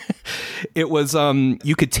it was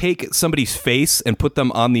you could take somebody's face and put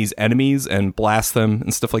them on these enemies and blast them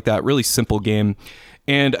and stuff like that. Really simple game.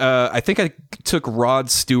 And I think I took Rod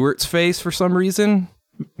Stewart's face for some reason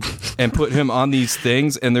and put him on these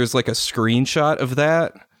things, and there's like a screenshot of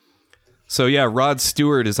that. So yeah, Rod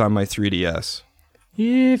Stewart is on my 3DS.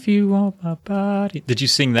 If you want my body. Did you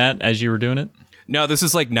sing that as you were doing it? No, this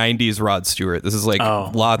is like 90s Rod Stewart. This is like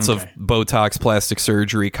lots of Botox, plastic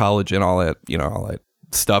surgery, collagen, all that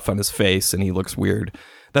stuff on his face, and he looks weird.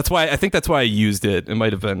 I think that's why I used it. It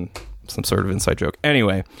might have been some sort of inside joke.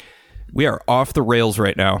 Anyway, we are off the rails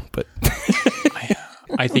right now, but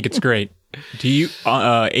I think it's great. Do you,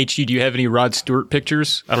 HG, do you have any Rod Stewart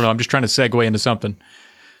pictures? I don't know. I'm just trying to segue into something.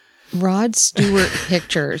 Rod Stewart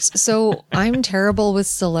pictures. So I'm terrible with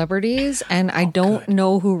celebrities, and I don't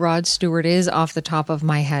know who Rod Stewart is off the top of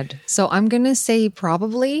my head. So I'm going to say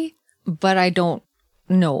probably, but I don't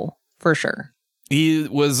know for sure. He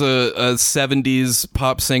was a 70s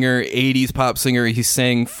pop singer, 80s pop singer. He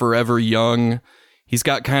sang Forever Young. He's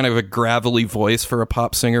got kind of a gravelly voice for a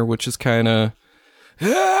pop singer, which is kind of,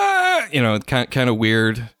 kind of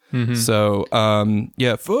weird. Mm-hmm. So,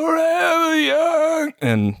 yeah, Forever Young.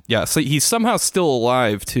 And yeah, so he's somehow still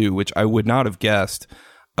alive too, which I would not have guessed.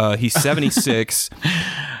 He's 76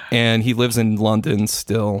 and he lives in London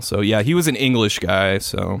still. So yeah, he was an English guy.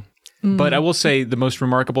 So, but I will say the most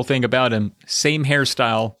remarkable thing about him, same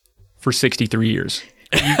hairstyle for 63 years.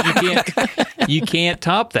 You can't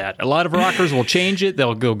top that. A lot of rockers will change it.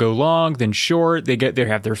 They'll go long, then short. They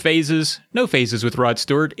have their phases. No phases with Rod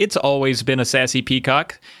Stewart. It's always been a sassy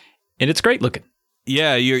peacock, and it's great looking.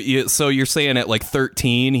 Yeah, so you're saying at like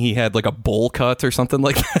 13 he had like a bowl cut or something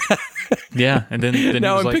like that. Yeah, and then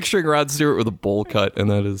now I'm picturing Rod Stewart with a bowl cut, and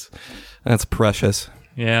that's precious.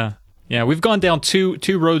 Yeah. Yeah, we've gone down two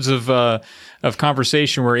roads of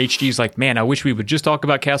conversation where HG's like, man, I wish we would just talk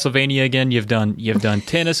about Castlevania again. You've done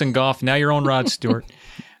tennis and golf. Now you're on Rod Stewart.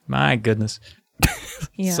 My goodness.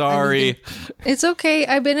 Yeah, sorry. I mean, it's okay.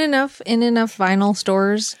 I've been in enough vinyl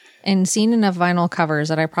stores and seen enough vinyl covers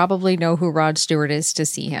that I probably know who Rod Stewart is to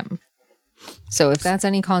see him. So if that's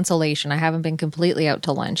any consolation, I haven't been completely out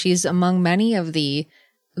to lunch. He's among many of the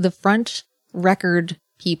the front record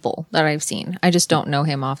people that I've seen. I just don't know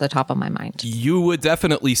him off the top of my mind. You would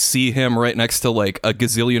definitely see him right next to like a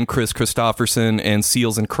gazillion Chris Christopherson and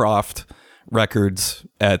Seals and Croft records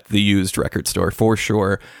at the used record store for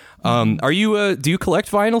sure. Are you do you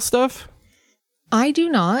collect vinyl stuff? I do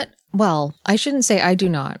not. Well, I shouldn't say I do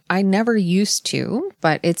not. I never used to,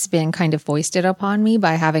 but it's been kind of foisted upon me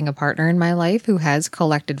by having a partner in my life who has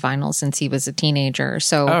collected vinyl since he was a teenager.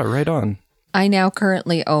 So right on. I now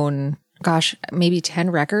currently own, maybe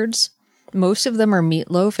 10 records. Most of them are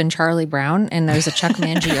Meatloaf and Charlie Brown, and there's a Chuck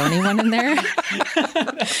Mangione one in there.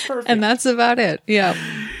 And that's about it. Yeah.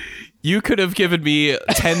 You could have given me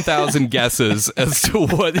 10,000 guesses as to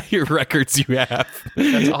what your records you have.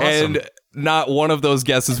 That's awesome. And not one of those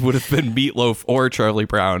guesses would have been Meatloaf or Charlie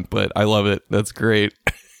Brown, but I love it. That's great.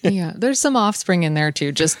 Yeah, there's some Offspring in there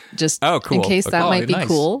too, just cool. In case that might be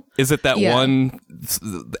cool. Is it that one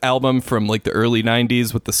album from like the early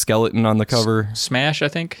 90s with the skeleton on the cover? Smash, I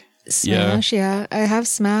think. Smash, yeah. I have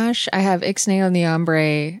Smash. I have Ixnay on the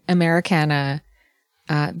Hombre, Americana.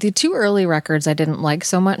 The two early records I didn't like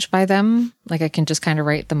so much by them. Like I can just kind of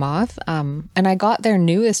write them off. And I got their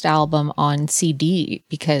newest album on CD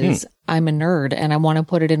because I'm a nerd and I want to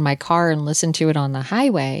put it in my car and listen to it on the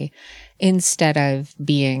highway instead of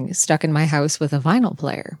being stuck in my house with a vinyl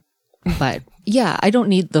player. But yeah, I don't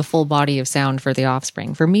need the full body of sound for The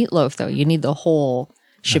Offspring. For Meatloaf, though, you need the whole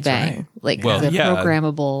shebang. Right. Like the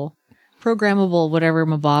programmable, whatever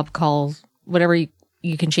Mabob calls, whatever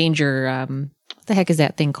you can change your, what the heck is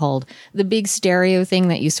that thing called? The big stereo thing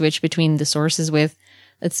that you switch between the sources with.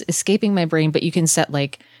 It's escaping my brain, but you can set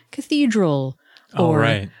like cathedral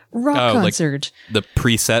or rock concert. Like the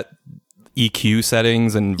preset EQ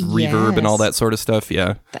settings and reverb and all that sort of stuff.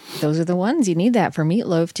 Yeah. Those are the ones you need that for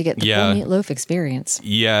Meatloaf to get the full Meatloaf experience.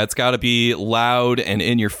 Yeah. It's got to be loud and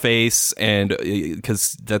in your face. And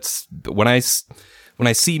because that's when I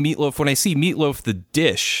see Meatloaf, the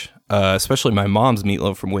dish, especially my mom's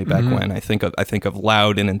Meatloaf from way back when, I think of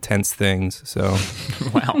loud and intense things. So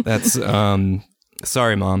wow. That's,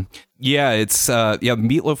 sorry, Mom. Yeah. It's,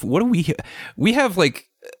 Meatloaf. What do we have like,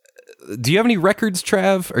 do you have any records,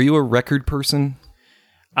 Trav? Are you a record person?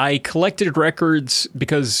 I collected records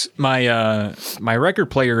because my my record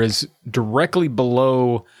player is directly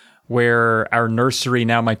below where our nursery,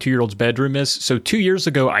 now my 2-year-old's bedroom is. So 2 years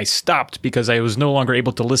ago, I stopped because I was no longer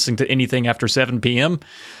able to listen to anything after 7 p.m.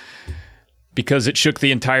 because it shook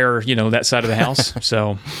the entire, that side of the house.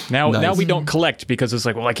 So now we don't collect because it's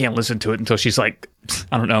like, well, I can't listen to it until she's like,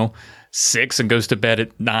 I don't know, 6 and goes to bed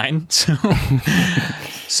at 9.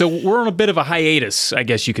 So we're on a bit of a hiatus, I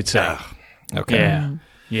guess you could say. Okay.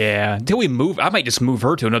 Yeah. Until we move, I might just move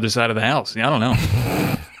her to another side of the house. I don't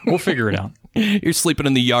know. We'll figure it out. You're sleeping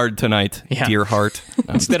in the yard tonight, dear heart.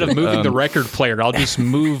 Instead of moving the record player, I'll just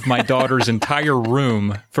move my daughter's entire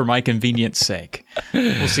room for my convenience sake.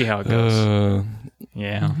 We'll see how it goes.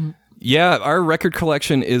 Yeah, our record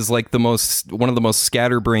collection is like one of the most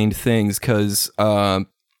scatterbrained things because my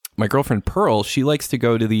girlfriend Pearl, she likes to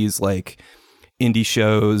go to these like indie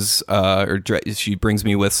shows, or she brings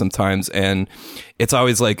me with sometimes, and it's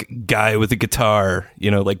always like guy with a guitar,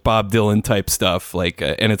 like Bob Dylan type stuff, like,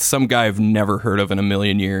 and it's some guy I've never heard of in a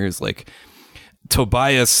million years, like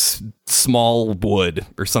Tobias Smallwood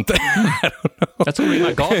or something. I don't know. That's gonna be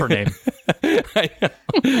my golfer name. I know.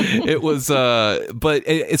 It was, but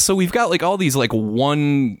so we've got like all these like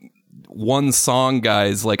one song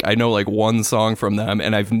guys, like I know like one song from them,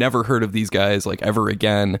 and I've never heard of these guys like ever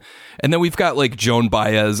again. And then we've got like Joan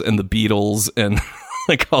Baez and the Beatles and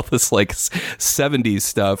like all this like 70s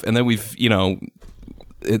stuff, and then we've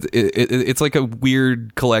it's like a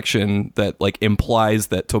weird collection that like implies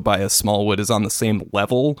that Tobias Smallwood is on the same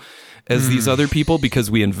level as these other people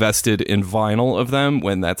because we invested in vinyl of them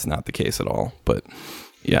when that's not the case at all. But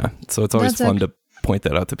yeah, so it's always fun to point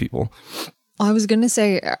that out to people. I was going to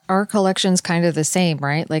say our collection's kind of the same,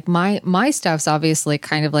 right? Like my stuff's obviously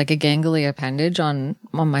kind of like a gangly appendage on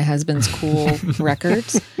my husband's cool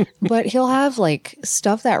records, but he'll have like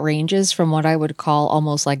stuff that ranges from what I would call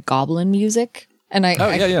almost like goblin music. And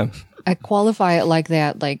I qualify it like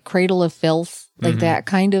that, like Cradle of Filth, like that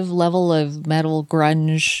kind of level of metal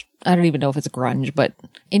grunge. I don't even know if it's grunge, but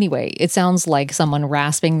anyway, it sounds like someone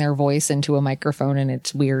rasping their voice into a microphone and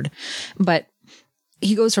it's weird. But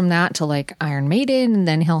he goes from that to like Iron Maiden, and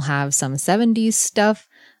then he'll have some 70s stuff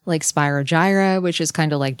like Spyro Gyra, which is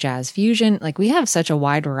kind of like jazz fusion. Like we have such a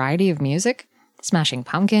wide variety of music. Smashing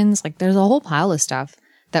Pumpkins, like there's a whole pile of stuff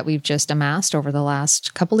that we've just amassed over the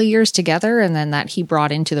last couple of years together, and then that he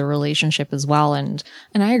brought into the relationship as well. And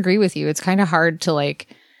I agree with you. It's kind of hard to like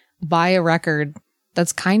buy a record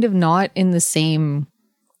that's kind of not in the same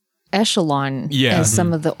echelon as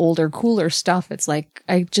some of the older, cooler stuff. It's like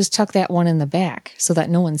I just tuck that one in the back so that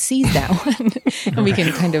no one sees that one, and we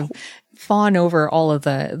can kind of fawn over all of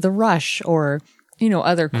the Rush or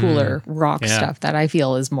other cooler rock stuff that I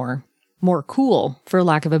feel is more cool, for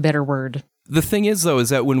lack of a better word. The thing is, though, is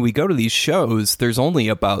that when we go to these shows, there's only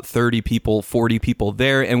about 30 people, 40 people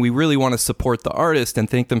there, and we really want to support the artist and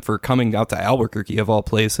thank them for coming out to Albuquerque, of all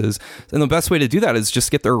places. And the best way to do that is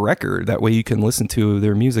just get their record. That way you can listen to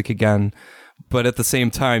their music again. But at the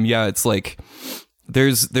same time, it's like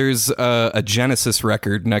there's a Genesis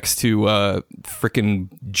record next to frickin'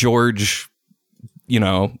 George,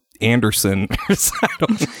 Anderson. I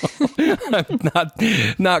don't know.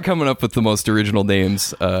 I'm not coming up with the most original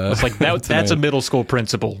names. It's like that's a middle school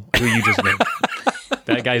principal who you just made.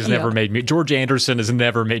 That guy's never made music. George Anderson has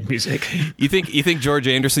never made music. You think George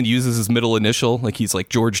Anderson uses his middle initial, like he's like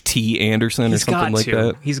George T. Anderson or something like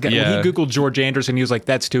that? He's got. When he Googled George Anderson, he was like,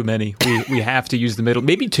 "That's too many. We have to use the middle.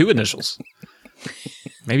 Maybe 2 initials.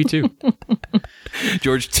 Maybe 2."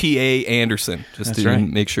 George T.A. Anderson, just to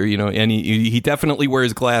make sure, and he definitely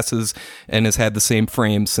wears glasses and has had the same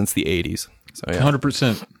frame since the 80s. So,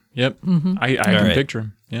 100%. Yep. I can picture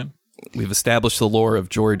him. Yep. We've established the lore of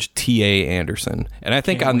George T.A. Anderson. And I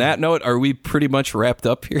think on that note, are we pretty much wrapped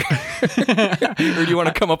up here? Or do you want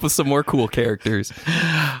to come up with some more cool characters?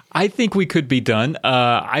 I think we could be done.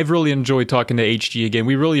 I've really enjoyed talking to HG again.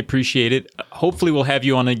 We really appreciate it. Hopefully we'll have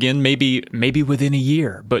you on again, maybe within a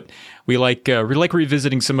year. But we like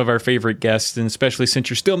revisiting some of our favorite guests, and especially since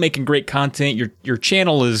you're still making great content. Your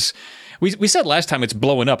channel is... We said last time it's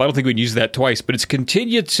blowing up. I don't think we'd use that twice, but it's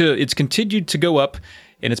continued to go up.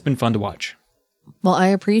 And it's been fun to watch. Well, I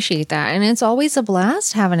appreciate that. And it's always a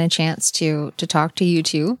blast having a chance to talk to you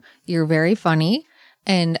two. You're very funny.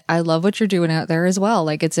 And I love what you're doing out there as well.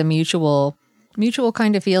 Like, it's a mutual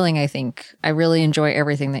kind of feeling, I think. I really enjoy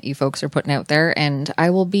everything that you folks are putting out there. And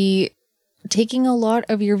I will be taking a lot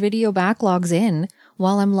of your video backlogs in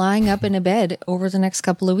while I'm lying up in a bed over the next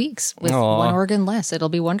couple of weeks with one organ less. It'll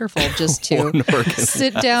be wonderful just to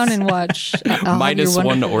sit down and watch. Minus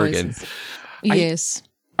one organ. Voices. Yes.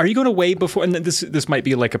 Are you going to weigh before? And this might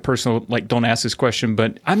be like a personal, like, don't ask this question,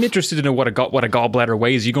 but I'm interested to know what a gallbladder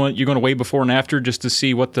weighs. You're going to weigh before and after just to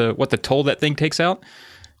see what the toll that thing takes out?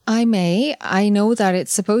 I may. I know that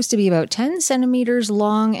it's supposed to be about 10 centimeters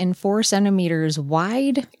long and 4 centimeters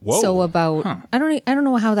wide. Whoa. So about I don't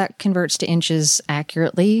know how that converts to inches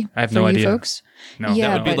accurately. I have no idea, folks. No,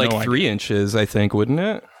 that would be like 3 inches, I think, wouldn't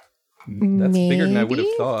it? That's bigger than I would have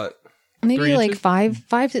thought. Maybe like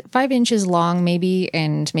 5 inches long, maybe,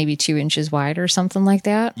 and maybe 2 inches wide or something like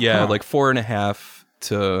that. Yeah, like 4.5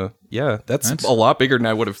 to that's a lot bigger than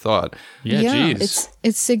I would have thought. Yeah, it's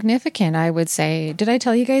significant, I would say. Did I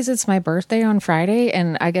tell you guys it's my birthday on Friday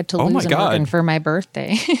and I get to lose an organ for my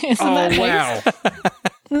birthday? Isn't that nice? Wow.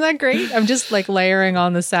 Isn't that great? I'm just like layering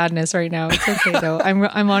on the sadness right now. It's okay though.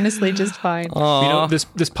 I'm honestly just fine.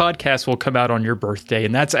 This podcast will come out on your birthday,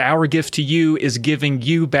 and that's our gift to you, is giving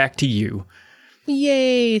you back to you.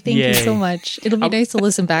 Yay. Thank you so much. It'll be nice to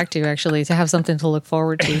listen back to, actually, to have something to look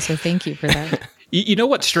forward to. So thank you for that. You know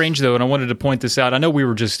what's strange, though, and I wanted to point this out. I know we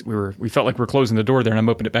felt like we're closing the door there, and I'm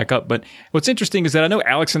opening it back up. But what's interesting is that I know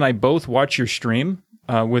Alex and I both watch your stream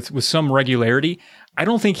with some regularity. I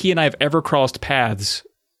don't think he and I have ever crossed paths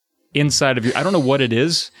inside of you. I don't know what it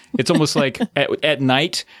is. It's almost like at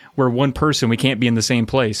night, we're one person. We can't be in the same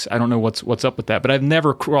place. I don't know what's up with that. But I've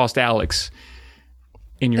never crossed Alex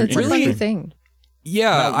in your. It's a funny thing.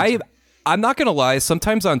 Yeah, I'm not gonna lie.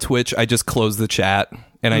 Sometimes on Twitch, I just close the chat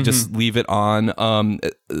and I just leave it on.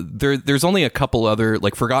 There's only a couple other,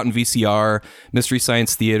 like Forgotten VCR, Mystery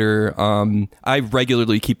Science Theater. I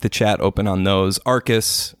regularly keep the chat open on those.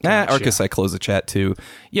 Arcus, Arcus, I close the chat too.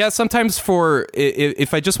 Yeah, sometimes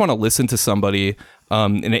if I just want to listen to somebody,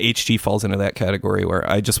 and HG falls into that category where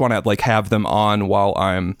I just want to like have them on while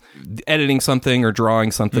I'm editing something or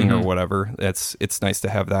drawing something or whatever. It's nice to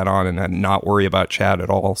have that on and not worry about chat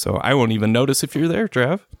at all. So I won't even notice if you're there,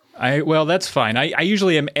 Trav. Well, that's fine. I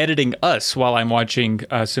usually am editing us while I'm watching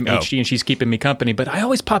some HG, and she's keeping me company. But I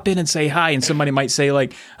always pop in and say hi, and somebody might say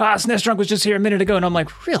like, SNES Drunk was just here a minute ago. And I'm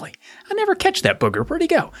like, really? I never catch that booger. Where'd he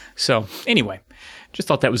go? So anyway, just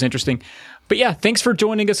thought that was interesting. But yeah, thanks for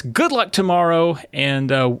joining us. Good luck tomorrow.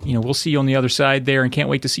 And we'll see you on the other side there, and can't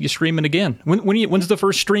wait to see you streaming again. When's the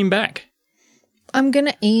first stream back? I'm going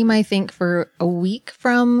to aim, I think, for a week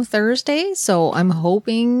from Thursday. So I'm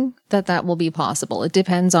hoping that will be possible. It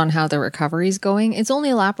depends on how the recovery is going. It's only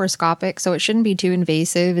laparoscopic, so it shouldn't be too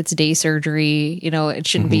invasive. It's day surgery. It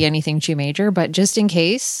shouldn't be anything too major. But just in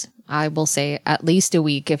case, I will say at least a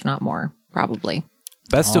week, if not more, probably.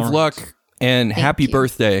 Best of luck and happy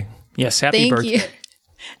birthday. Yes, happy birthday. You.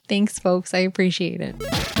 Thanks, folks. I appreciate it.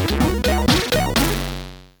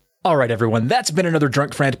 All right, everyone, that's been another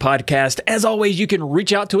Drunk Friend podcast. As always, you can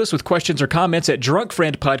reach out to us with questions or comments at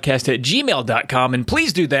drunkfriendpodcast@gmail.com, and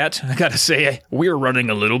please do that. I gotta say, we're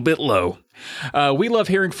running a little bit low. We love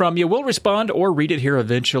hearing from you. We'll respond or read it here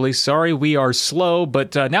eventually. Sorry we are slow,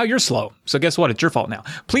 but now you're slow. So guess what? It's your fault now.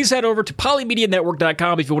 Please head over to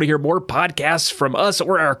polymedianetwork.com if you want to hear more podcasts from us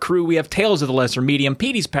or our crew. We have Tales of the Lesser Medium,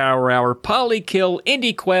 Petey's Power Hour, Polykill,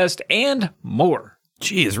 Indie Quest, and more.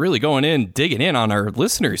 Geez, really going in, digging in on our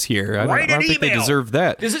listeners here. I don't think they deserve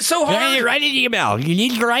that. Is it so hard? Hey, write an email. You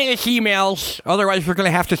need to write us emails. Otherwise, we're going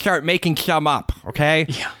to have to start making some up, okay?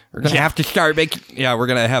 Yeah. We're going to have to start making... Yeah, we're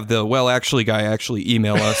going to have the well, actually guy actually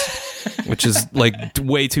email us, which is like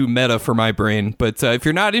way too meta for my brain. But if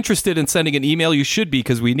you're not interested in sending an email, you should be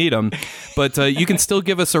because we need them. But you can still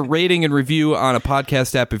give us a rating and review on a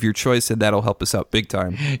podcast app of your choice, and that'll help us out big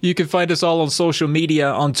time. You can find us all on social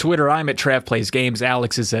media. On Twitter, I'm at Trav Plays Games.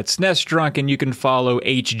 Alex is at SNES Drunk, and you can follow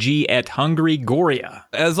HG at Hungry Goria.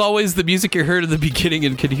 As always, the music you heard at the beginning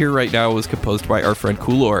and can hear right now was composed by our friend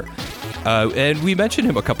Coolor. And we mentioned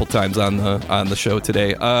him a couple times on the show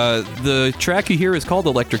today. The track you hear is called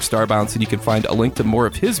Electric Star Bounce, and you can find a link to more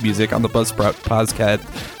of his music on the Buzzsprout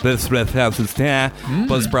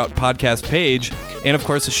podcast page. And of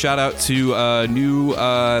course, a shout out to new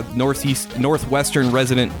Northwestern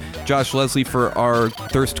resident Josh Leslie for our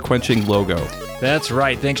thirst quenching logo. That's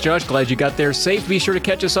right. Thanks, Josh. Glad you got there safe. Be sure to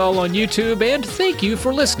catch us all on YouTube, and thank you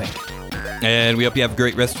for listening. And we hope you have a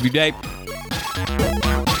great rest of your day.